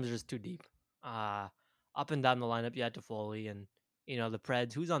Flames are just too deep. Up and down the lineup, you had Toffoli and the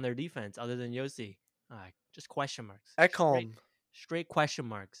Preds. Who's on their defense other than Yossi? Just question marks. Ekholm. Straight question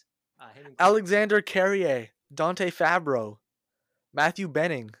marks. Alexander Carrier, Dante Fabro, Matthew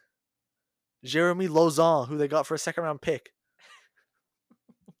Benning, Jeremy Lauzon, who they got for a second-round pick.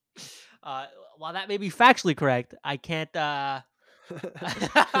 While that may be factually correct, I can't. Yeah,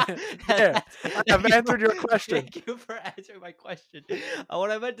 I have answered your question. Thank you for answering my question.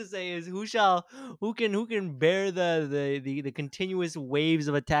 What I meant to say is, who can bear the continuous waves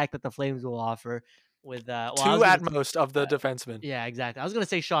of attack that the Flames will offer with two at most of the defensemen. Yeah, exactly. I was gonna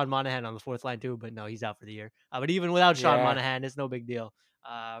say Sean Monahan on the fourth line too, but no, he's out for the year. But even without Sean Monahan, it's no big deal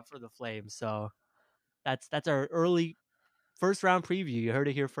for the Flames. So that's our early first round preview. You heard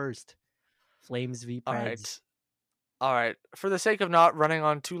it here first. Flames v Preds. All right. For the sake of not running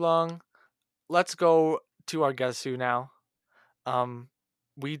on too long, let's go to our Guess Who now.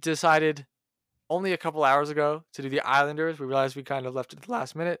 We decided only a couple hours ago to do the Islanders. We realized we kind of left it at the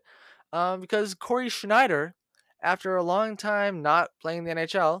last minute because Corey Schneider, after a long time not playing the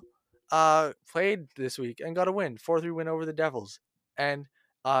NHL, played this week and got a win, 4-3 win over the Devils. And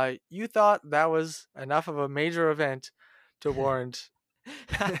you thought that was enough of a major event to warrant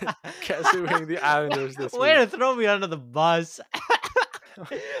Guess Whoing the Islanders this week. Way to throw me under the bus.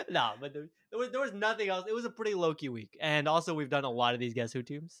 No, but there was nothing else. It was a pretty low key week, and also we've done a lot of these Guess Who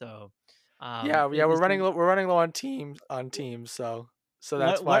teams. So we're running low on teams. So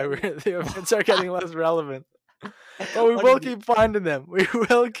that's why the events are getting less relevant. But we will keep finding them. We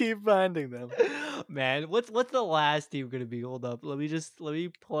will keep finding them. Man, what's the last team gonna be? Hold up, let me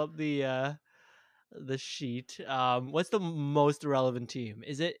pull up the sheet. What's the most relevant team?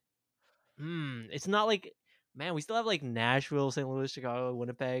 Is it? It's not like, man, we still have like Nashville, St. Louis, Chicago,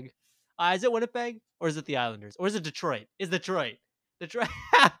 Winnipeg. Is it Winnipeg or is it the Islanders or is it Detroit? Is Detroit?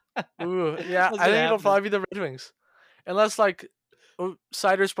 Ooh, yeah, I think it'll probably be the Red Wings, unless like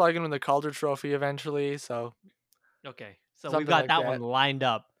Cider's probably gonna win the Calder Trophy eventually. So okay, so we've got that one lined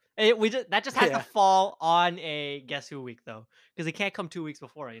up. That just has to fall on a Guess Who week though, because it can't come 2 weeks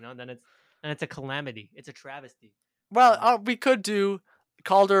before. Then it's a calamity. It's a travesty. Well, we could do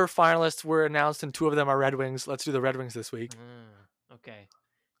Calder finalists were announced and 2 of them are Red Wings. Let's do the Red Wings this week. Okay.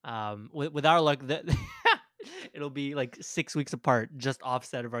 With our luck, it'll be like 6 weeks apart, just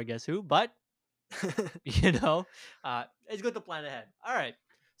offset of our Guess Who. But it's good to plan ahead. All right.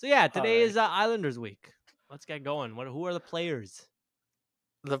 So yeah, today is Islanders week. let's get going. Who are the players?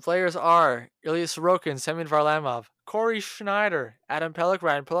 The players are Ilya Sorokin, Semyon Varlamov, Corey Schneider, Adam Pelech,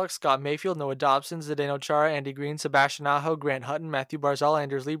 Ryan Pulock, Scott Mayfield, Noah Dobson, Zdeno Chara, Andy Green, Sebastian Aho, Grant Hutton, Matthew Barzal,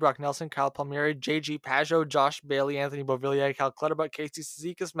 Anders Lee, Brock Nelson, Kyle Palmieri, JG Pajot, Josh Bailey, Anthony Beauvillier, Cal Clutterbuck, Casey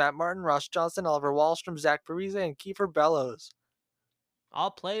Cizikas, Matt Martin, Ross Johnson, Oliver Wallstrom, Zach Parise, and Kiefer Bellows.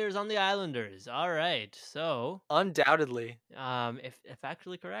 All players on the Islanders. All right. So, Undoubtedly. if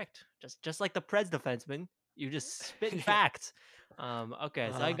actually correct, just like the Preds defenseman, you just spitting Yeah. facts.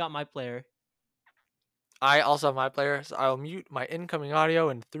 Okay, so I got my player. I also have my player, so I'll mute my incoming audio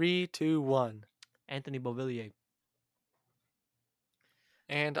in 3, 2, 1. Anthony Beauvillier.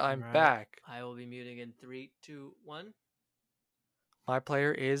 And I'm All right. back. I will be muting in 3, 2, 1. My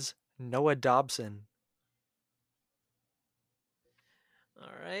player is Noah Dobson. All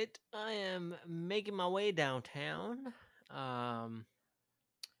right. I am making my way downtown. All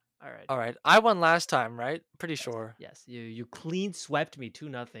right. I won last time, right? Pretty sure. Yes, you clean swept me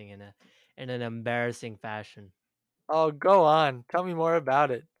 2-0 in an embarrassing fashion. Oh, go on. Tell me more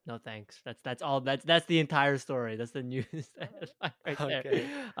about it. No thanks. That's all. That's the entire story. That's the news right there. Okay.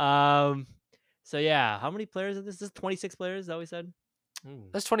 So yeah, how many players is this? This is 26 players. Is that what we said? Ooh,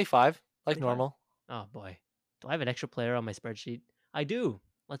 That's 25, like 25? normal. Oh boy, do I have an extra player on my spreadsheet? I do.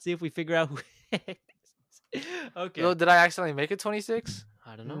 Let's see if we figure out who. Okay. Yo, did I accidentally make it 26?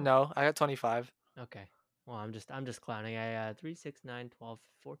 I don't know. No, I got 25. Okay. Well, I'm just clowning. I 3, 6, 9, 12,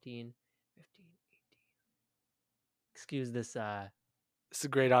 14, 15, 18. Excuse this. This is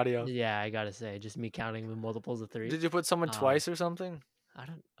great audio. Yeah, I gotta say, just me counting with multiples of 3. Did you put someone twice or something? I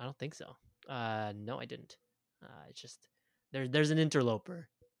don't think so. No, I didn't. It's just there's an interloper.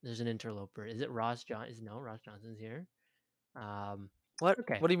 There's an interloper. Is it Ross John? No, Ross Johnson's here. What?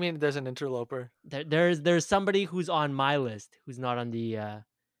 Okay. What do you mean there's an interloper? There's somebody who's on my list who's not on the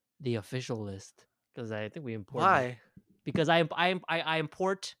official list because I think we import. Why? Because I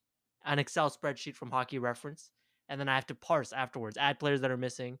import an Excel spreadsheet from Hockey Reference, and then I have to parse afterwards, add players that are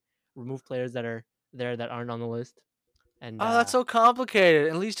missing, remove players that are there that aren't on the list. And Oh, that's so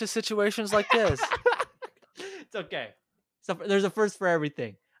complicated. It leads to situations like this. It's okay. So there's a first for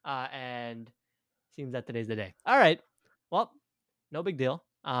everything, and seems that today's the day. All right. Well, no big deal.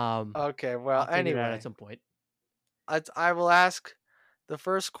 Okay. Well, I'll figure it out anyway, at some point. I will ask the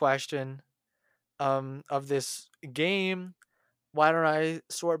first question of this game. Why don't I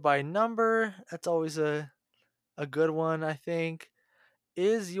sort by number? That's always a good one, I think.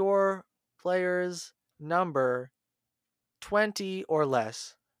 Is your player's number 20 or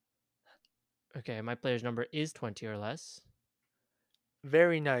less? Okay, my player's number is 20 or less.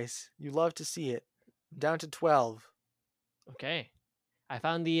 Very nice. You love to see it. Down to 12. Okay. I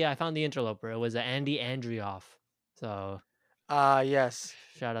found the interloper. It was Andy Andrioff. So Yes.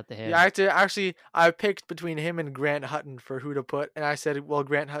 shout out to him. Yeah, I picked between him and Grant Hutton for who to put, and I said, well,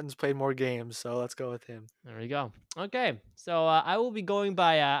 Grant Hutton's played more games, so let's go with him. There we go. Okay, so I will be going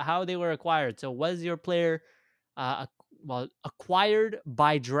by how they were acquired. So was your player acquired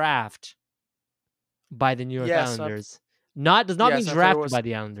by draft by the New York Islanders? Does not mean drafted by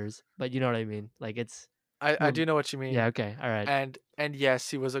the Islanders, but you know what I mean. Like it's. I do know what you mean. Yeah. Okay. All right. And yes,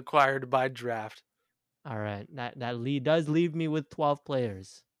 he was acquired by draft. All right. That lead does leave me with 12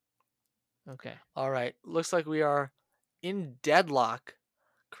 players. Okay. All right. Looks like we are in deadlock.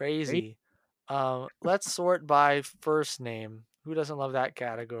 Crazy. Let's sort by first name. Who doesn't love that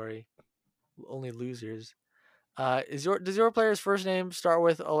category? Only losers. Does your player's first name start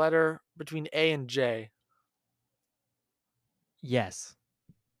with a letter between A and J? Yes.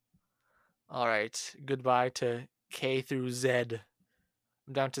 All right. Goodbye to K through Z.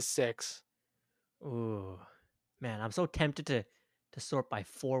 I'm down to 6. Ooh, man, I'm so tempted to sort by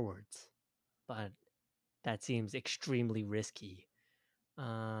forwards, but that seems extremely risky.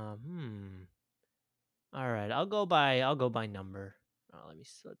 All right, I'll go by number. Let me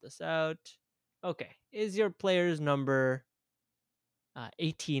sort this out. Okay, is your player's number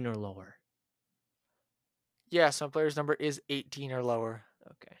 18 or lower? Yes, my player's number is 18 or lower.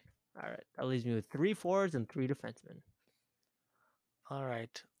 Okay. All right. That leaves me with 3 forwards and 3 defensemen. All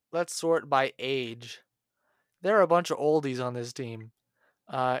right. Let's sort by age. There are a bunch of oldies on this team.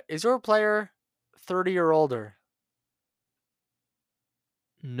 Is your player 30 or older?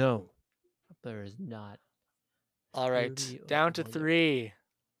 No. My player is not. All right. Down to 3.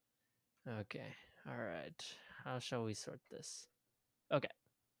 Okay. All right. How shall we sort this? Okay.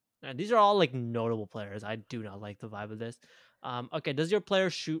 Now, these are all like notable players. I do not like the vibe of this. Okay. Does your player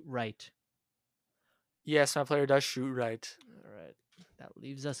shoot right? Yes, my player does shoot right. All right. That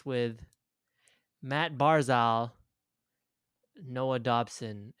leaves us with Matt Barzal, Noah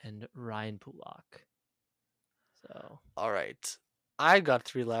Dobson, and Ryan Pulock. So All right. I got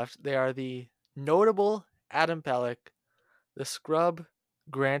 3 left. They are the notable Adam Pellick, the scrub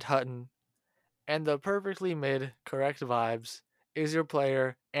Grant Hutton, and the perfectly mid correct vibes is your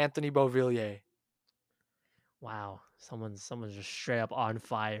player Anthony Beauvillier. wow, someone's just straight up on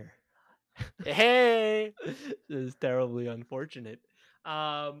fire. Hey! This is terribly unfortunate.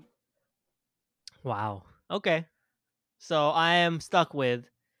 Wow. Okay. So I am stuck with,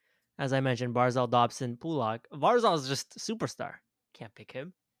 as I mentioned, Barzal, Dobson, Pulak. Barzal is just superstar. Can't pick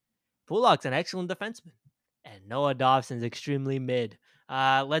him. Pulak's an excellent defenseman, and Noah Dobson's extremely mid.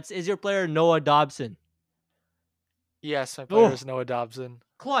 Is your player Noah Dobson? Yes, my player Oh, is Noah Dobson.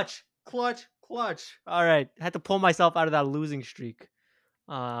 clutch. All right, had to pull myself out of that losing streak.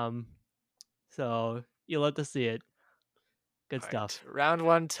 So you'll have to see it. Good All right. stuff. Round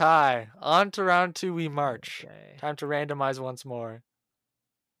 1 tie. On to round 2 we march. Okay. Time to randomize once more.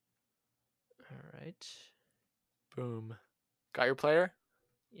 All right. Boom. Got your player?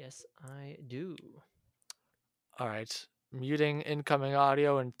 Yes, I do. All right. Muting incoming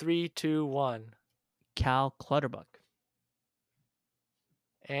audio in 3, 2, 1. Cal Clutterbuck.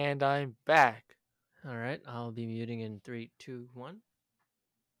 And I'm back. All right, I'll be muting in 3, 2, 1.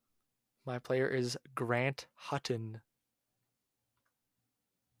 My player is Grant Hutton.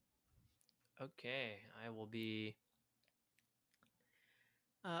 Okay, I will be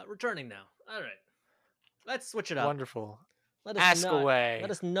returning now. All right, let's switch it up. Wonderful. Let Ask away.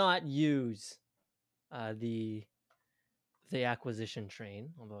 Let us not use the acquisition train,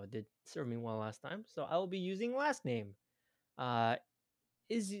 although it did serve me well last time. So I will be using last name.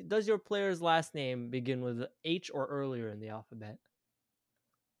 Does your player's last name begin with H or earlier in the alphabet?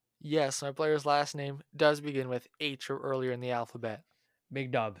 Yes, my player's last name does begin with H or earlier in the alphabet.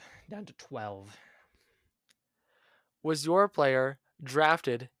 Big dub, down to 12. Was your player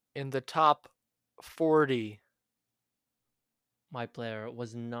drafted in the top 40? My player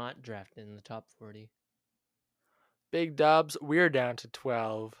was not drafted in the top 40. Big dubs, we're down to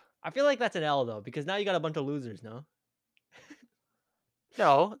 12. I feel like that's an L though, because now you got a bunch of losers, no?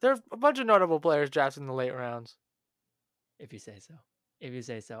 No, there are a bunch of notable players drafted in the late rounds. If you say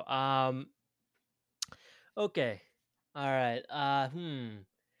so. Okay. All right.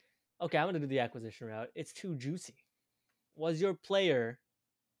 Okay, I'm gonna do the acquisition route. It's too juicy. Was your player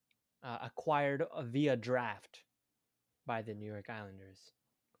acquired via draft by the New York Islanders?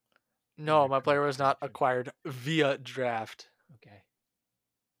 No, my player Correct was not option. acquired via draft. Okay.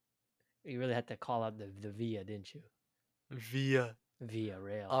 You really had to call out the via, didn't you? Via. Via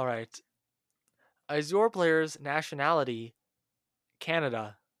rail. All right. Is your player's nationality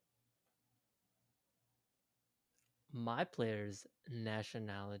Canada? My player's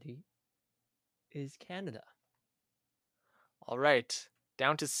nationality is Canada. All right.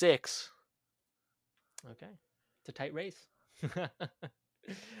 Down to 6. Okay. It's a tight race.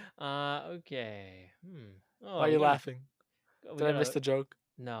 Okay. Oh, Why are you laughing? Did I miss the joke?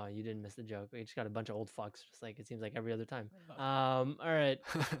 No, you didn't miss the joke. We just got a bunch of old fucks, just like it seems like every other time. All right.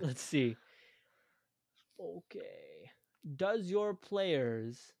 Let's see. Okay. Does your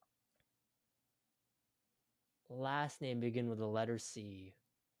player's last name begin with the letter C?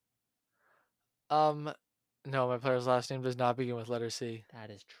 No, my player's last name does not begin with letter C.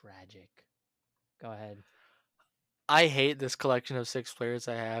 That is tragic. Go ahead. I hate this collection of 6 players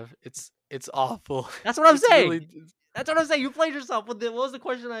I have. It's awful. That's what I'm It's saying. really- That's what I'm saying. You played yourself. What was the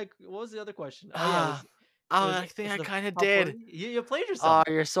question? What was the other question? Oh yeah. I think I the kind of top did. 40? You played yourself.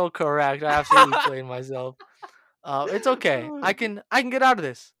 Oh, you're so correct. I absolutely played myself. It's okay. I can get out of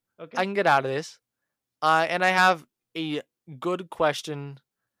this. Okay. I can get out of this. And I have a good question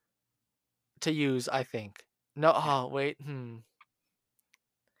to use, I think. No, oh, wait.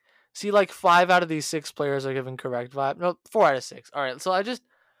 See, like 5 out of these 6 players are given correct vibe. No, 4 out of 6. All right. So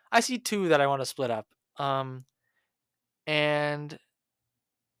I see 2 that I want to split up. And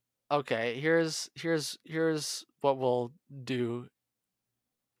okay, here's what we'll do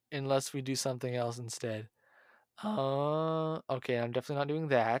unless we do something else instead. Okay, I'm definitely not doing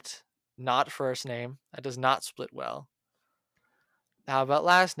that. Not first name. That does not split well. How about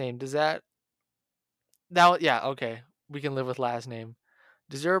last name? Does that yeah, okay. We can live with last name.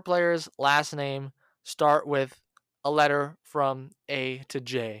 Does your player's last name start with a letter from A to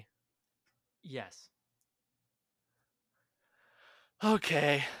J? Yes.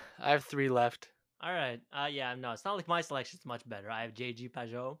 Okay, I have 3 left. All right. Yeah, no, it's not like my selection's much better. I have JG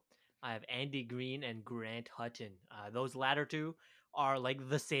Pajot, I have Andy Green, and Grant Hutton. Those latter two are like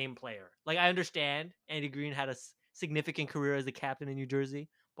the same player. Like, I understand Andy Green had a significant career as a captain in New Jersey,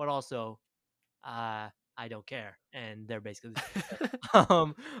 but also I I don't care, and they're basically the same player.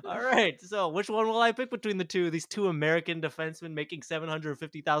 All right. So, which one will I pick between the two? These two American defensemen making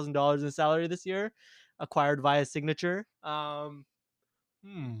 $750,000 in salary this year, acquired via signature. Hmm.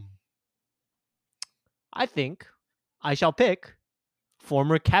 I think I shall pick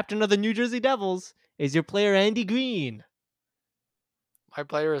former captain of the New Jersey Devils. Is your player Andy Green? My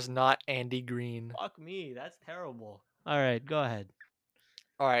player is not Andy Green. Fuck me, that's terrible. All right, go ahead.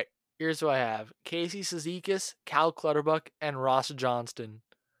 All right, here's who I have: Casey Cizikas, Cal Clutterbuck, and Ross Johnston.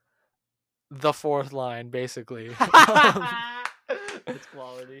 The fourth line, basically. That's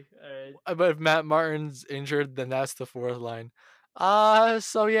quality. All right. But if Matt Martin's injured, then that's the fourth line.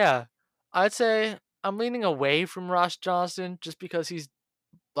 So yeah, I'd say I'm leaning away from Ross Johnston just because he's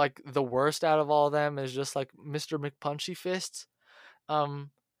like the worst out of all of them. Is just like Mr. McPunchy Fists. Um,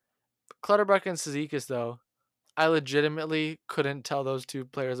 Clutterbuck and Cizikas though, I legitimately couldn't tell those two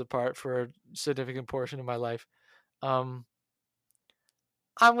players apart for a significant portion of my life. Um,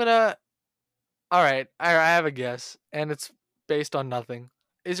 I'm gonna. All right, I have a guess, and it's based on nothing.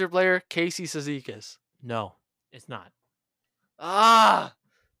 Is your player Casey Cizikas? No, it's not. Ah,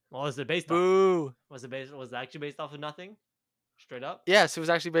 What was it based off? boo. Was it actually based off of nothing? Straight up? Yes, it was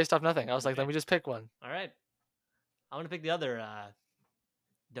actually based off nothing. I was like, Okay. let me just pick one. All right. I want to pick the other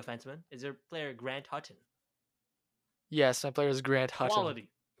defenseman. Is your player Grant Hutton? Yes, my player is Grant Hutton.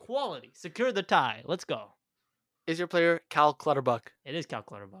 Quality. Secure the tie. Let's go. Is your player Cal Clutterbuck? It is Cal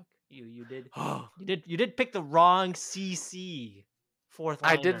Clutterbuck. You did Oh, you did pick the wrong CC fourth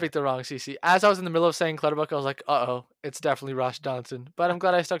I liner. did pick the wrong CC. As I was in the middle of saying Clutterbuck, I was like, uh-oh, it's definitely Ross Johnson. But I'm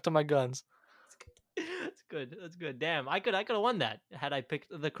glad I stuck to my guns. That's good. That's good. Damn, I could have won that had I picked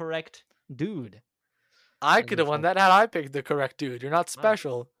the correct dude. I could have won that had I picked the correct dude. You're not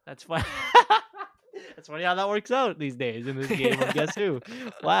special. That's fine. That's funny how that works out these days in this game of Guess Who.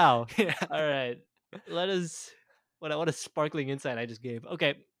 Wow. Yeah. All right. Let us. What a sparkling insight I just gave.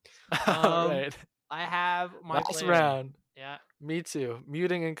 Okay. All right. I have my Last player. round. Yeah. Me too.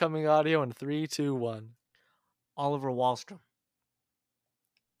 Muting incoming audio in 3, 2, 1. Oliver Wahlstrom.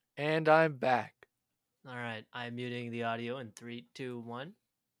 And I'm back. All right. I'm muting the audio in 3, 2, 1.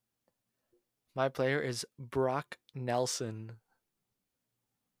 My player is Brock Nelson.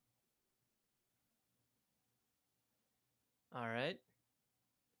 All right.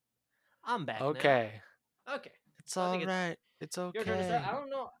 I'm back. Okay. Now. Okay. It's all right. It's okay. Your turn to start. I don't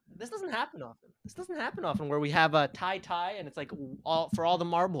know. This doesn't happen often. Where we have a tie, and it's like all the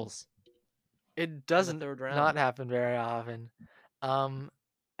marbles. It doesn't not happen very often. And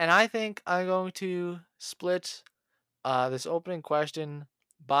I think I'm going to split this opening question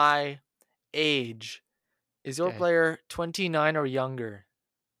by age. Is your player 29 or younger?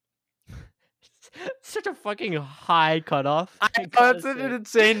 Such a fucking high cutoff. That's an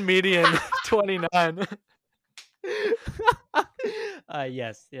insane median. 29.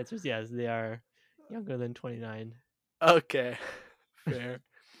 Yes. The answer is yes. They are younger than 29. Okay. Fair.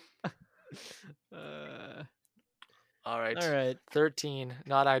 All right. 13.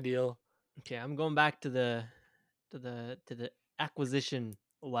 Not ideal. Okay, I'm going back to the acquisition.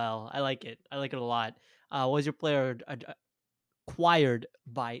 Well, I like it. I like it a lot. Was your player acquired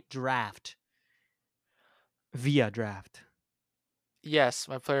by draft? Via draft. Yes,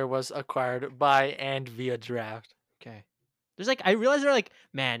 my player was acquired by and via draft. Okay. There's like, I realize they're like,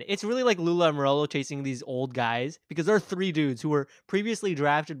 man, it's really like Lula and Morello chasing these old guys because there are 3 dudes who were previously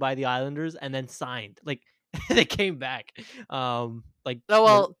drafted by the Islanders and then signed. Like they came back. Like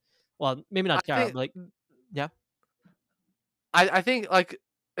well, maybe not Chara, but like yeah. I think like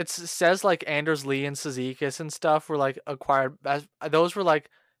it says like Anders Lee and Cizikas and stuff were like acquired. Those were like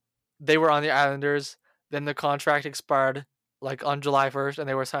they were on the Islanders. Then the contract expired like on July 1st, and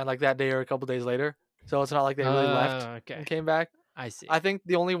they were signed like that day or a couple days later. So it's not like they really left and came back. I see. I think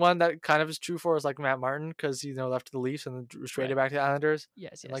the only one that kind of is true for is like Matt Martin because left the Leafs and then was traded back to the Islanders.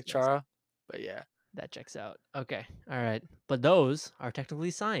 Yes, like Chara. But yeah, that checks out. Okay, all right. But those are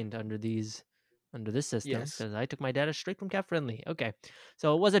technically signed under this system because I took my data straight from Cap Friendly. Okay,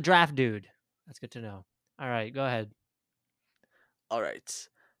 so it was a draft dude. That's good to know. All right, go ahead. All right.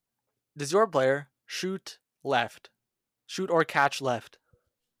 Does your player shoot left? Shoot or catch left?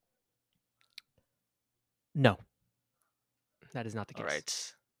 No. That is not the case. All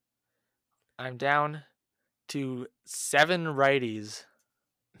right. I'm down to 7 righties.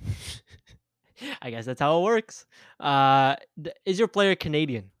 I guess that's how it works. Is your player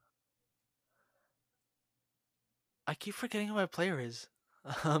Canadian? I keep forgetting who my player is.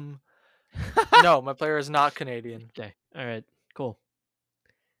 No, my player is not Canadian. Okay. All right. Cool.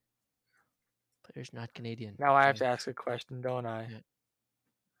 Player's not Canadian. Now I have to ask a question, don't I? Yeah.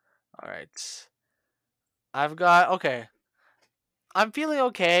 All right. I've got okay. I'm feeling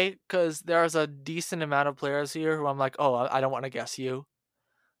okay because there's a decent amount of players here who I'm like, oh, I don't want to guess you.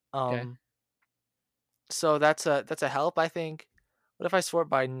 Okay. Um, so that's a help, I think. What if I sort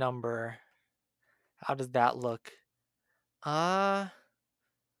by number? How does that look? Uh,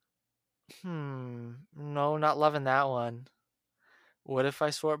 no, not loving that one. What if I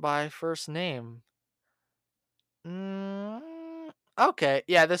sort by first name? Mm, okay,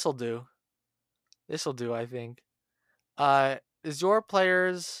 yeah, this'll do. This'll do, I think. Is your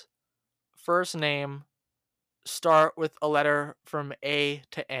player's first name start with a letter from A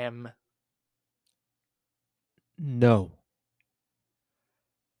to M? No.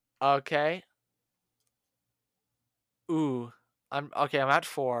 Okay. Ooh, I'm okay. I'm at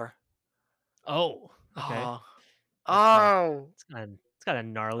 4. Oh. Okay. Oh, That's kind of oh, it's kind of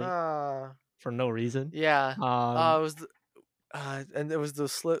gnarly uh, for no reason. yeah. Um. It was and it was the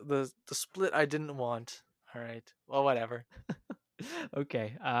split I didn't want. All right. Well, whatever.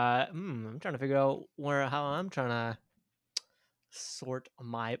 Okay. I'm trying to figure out how I'm trying to sort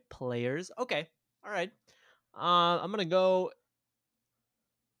my players. Okay. All right. I'm gonna go.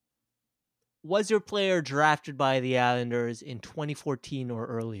 Was your player drafted by the Islanders in 2014 or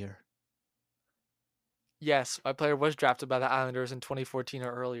earlier? Yes, my player was drafted by the Islanders in 2014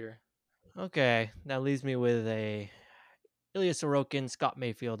 or earlier. Okay, that leaves me with a Ilya Sorokin, Scott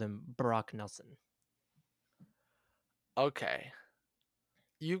Mayfield, and Brock Nelson. Okay.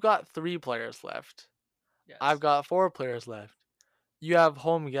 You've got 3 players left. I've Yes. got 4 players left. You have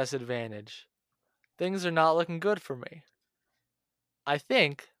home guess advantage. Things are not looking good for me. I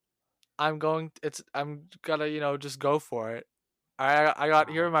think I'm gonna, just go for it. I got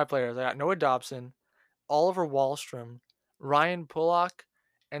here Wow. are my players. I got Noah Dobson, Oliver Wahlstrom, Ryan Pullock,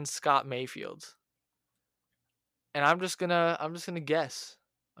 and Scott Mayfield. And I'm just gonna guess.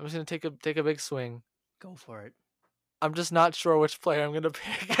 I'm just gonna take a big swing. Go for it. I'm just not sure which player I'm gonna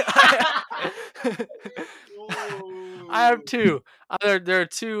pick. I have Ooh. two. There are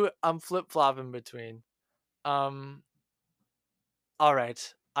two I'm flip flopping between. Um. All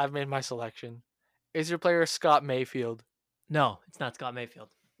right, I've made my selection. Is your player Scott Mayfield? No, it's not Scott Mayfield.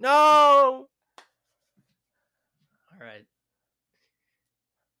 No. All right.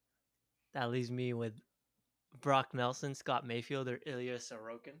 That leaves me with Brock Nelson, Scott Mayfield, or Ilya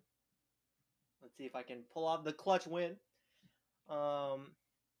Sorokin. Let's see if I can pull off the clutch win. Um.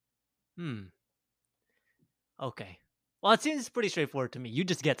 Hmm. Okay. Well, it seems pretty straightforward to me. You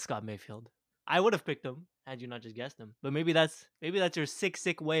just get Scott Mayfield. I would have picked him had you not just guessed him. But maybe that's your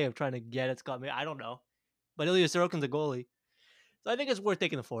sick way of trying to get at Scott Mayfield. I don't know. But Ilya Sorokin's a goalie, so I think it's worth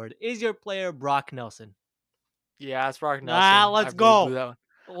taking the forward. Is your player Brock Nelson? Yeah, it's Brock Ah, Nelson. I let's really blew go. that one.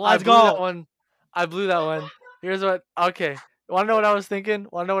 I Let's blew that go. one. I blew that one. Here's what. Okay. Want to know what I was thinking?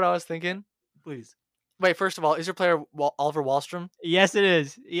 Want to know what I was thinking? Please. Wait. First of all, is your player Oliver Wahlstrom? Yes, it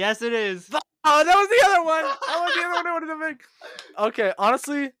is. Yes, it is. Oh, that was the other one. That was the other one I wanted to make. Okay.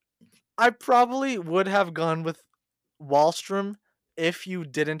 Honestly, I probably would have gone with Wallstrom if you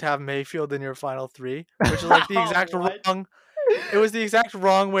didn't have Mayfield in your final 3, which is like the exact What? wrong. It was the exact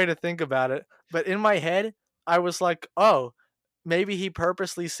wrong way to think about it. But in my head, I was like, oh, maybe he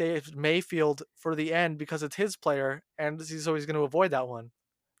purposely saved Mayfield for the end because it's his player, and so he's going to avoid that one.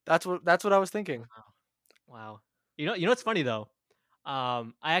 That's what I was thinking. Wow. You know what's funny though? I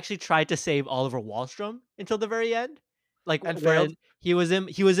actually tried to save Oliver Wahlstrom until the very end, like And failed. when he was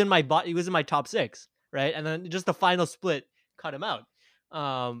in my top 6, right? And then just the final split cut him out.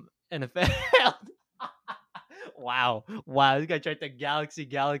 And it failed. Wow, this guy tried the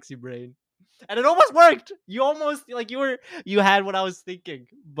galaxy brain, and it almost worked. You almost you had what I was thinking,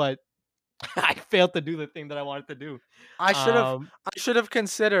 but I failed to do the thing that I wanted to do. I should have Um, I should have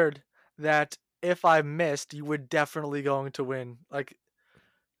considered that if I missed, you were definitely going to win. Like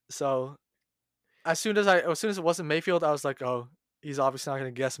so as soon as it wasn't Mayfield, I was like, "Oh, he's obviously not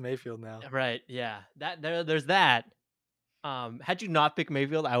going to guess Mayfield now." right, yeah, there's that. Had you not picked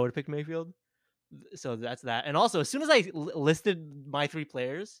Mayfield, I would have picked Mayfield. So that's that. And also, as soon as I listed my 3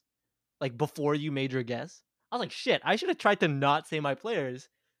 players, like before you made your guess, I was like, shit, I should have tried to not say my players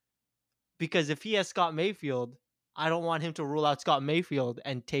because if he has Scott Mayfield, I don't want him to rule out Scott Mayfield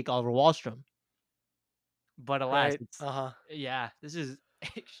and take Oliver Wahlstrom. But alas, Right? it's Uh-huh. yeah, this is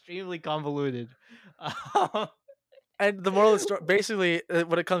extremely convoluted. And the moral of the story, basically,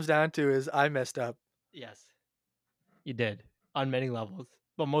 what it comes down to is I messed up. Yes, you did on many levels,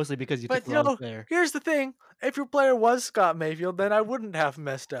 but mostly because you took But the wrong player. here's the thing: if your player was Scott Mayfield, then I wouldn't have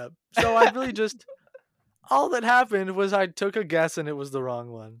messed up. So I really just all that happened was I took a guess and it was the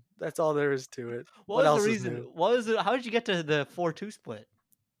wrong one. That's all there is to it. What What was the else is reason? new? What was it? How did you get to the 4-2 split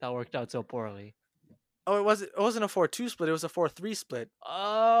that worked out so poorly? Oh, it wasn't a 4-2 split. It was a 4-3 split. Um,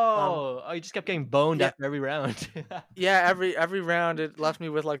 Oh, you just kept getting boned yeah, after every round. yeah. Every round it left me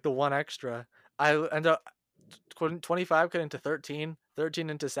with like the one extra. I end up 25 cut into 13, 13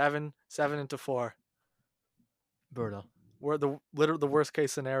 into 7, 7 into 4. Brutal. We're the worst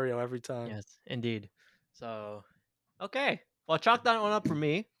case scenario every time. Yes, indeed. So, okay. Well, chalk that one up for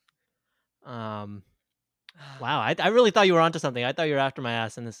me. Um, wow, I really thought you were onto something. I thought you were after my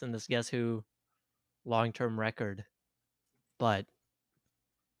ass in this Guess Who long term record, but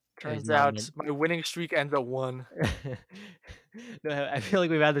it was Turns not out meant. my winning streak ends at 1. No, I feel like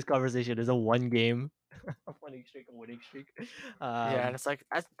we've had this conversation. There's a one game, a winning streak, a winning streak. Yeah, and Um, it's like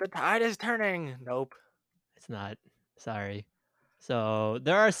the tide is turning. Nope. it's not. Sorry. So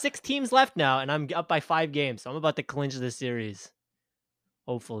there are 6 teams left now, and I'm up by 5 games. So I'm about to clinch this series.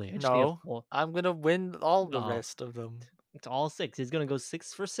 Hopefully, I just need a No, full. I'm gonna win all the No, rest of them. it's all 6. He's gonna go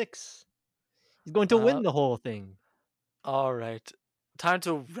 6 for 6. He's going to Uh, win the whole thing. all right. Time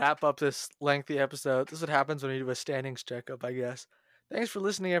to wrap up this lengthy episode. This is what happens when we do a standings checkup, I guess. Thanks for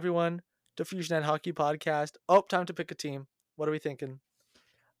listening, everyone, to Fusion and Hockey Podcast. Oh, time to pick a team. What are we thinking?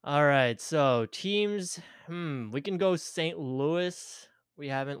 All right, so teams. We can go St. Louis. We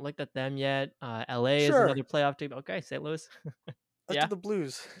haven't looked at them yet. LA is Sure. another playoff team. Okay, St. Louis. Let's do Yeah. the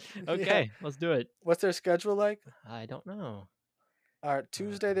Blues. Yeah. Okay, let's do it. What's their schedule like? I don't know. All right.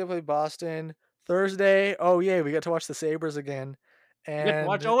 Tuesday Uh, they play Boston. Thursday, oh yeah, we get to watch the Sabres again. you get to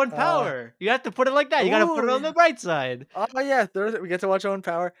watch And Owen Power. You have to put it like that. You got to put it on ooh, the bright side. oh yeah, Thursday we get to watch Owen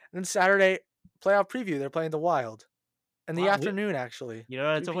Power. And then Saturday, playoff preview. They're playing the Wild in the Wow, afternoon, actually, you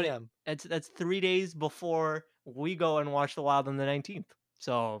know that's 3 so funny. p.m. That's 3 days before we go and watch the Wild on the 19th.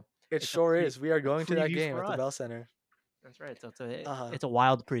 So It it's a sure is. We are going to that preview game for at the us. Bell Center. That's right. So it's a Uh huh. it's a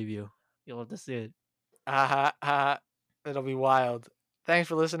Wild preview. You'll have to see it. It'll be wild. Thanks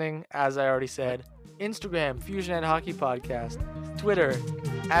for listening. As I already said, Instagram Fusion and Hockey Podcast, Twitter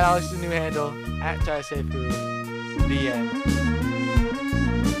 @Alex the new handle @TaiSeifu. The end.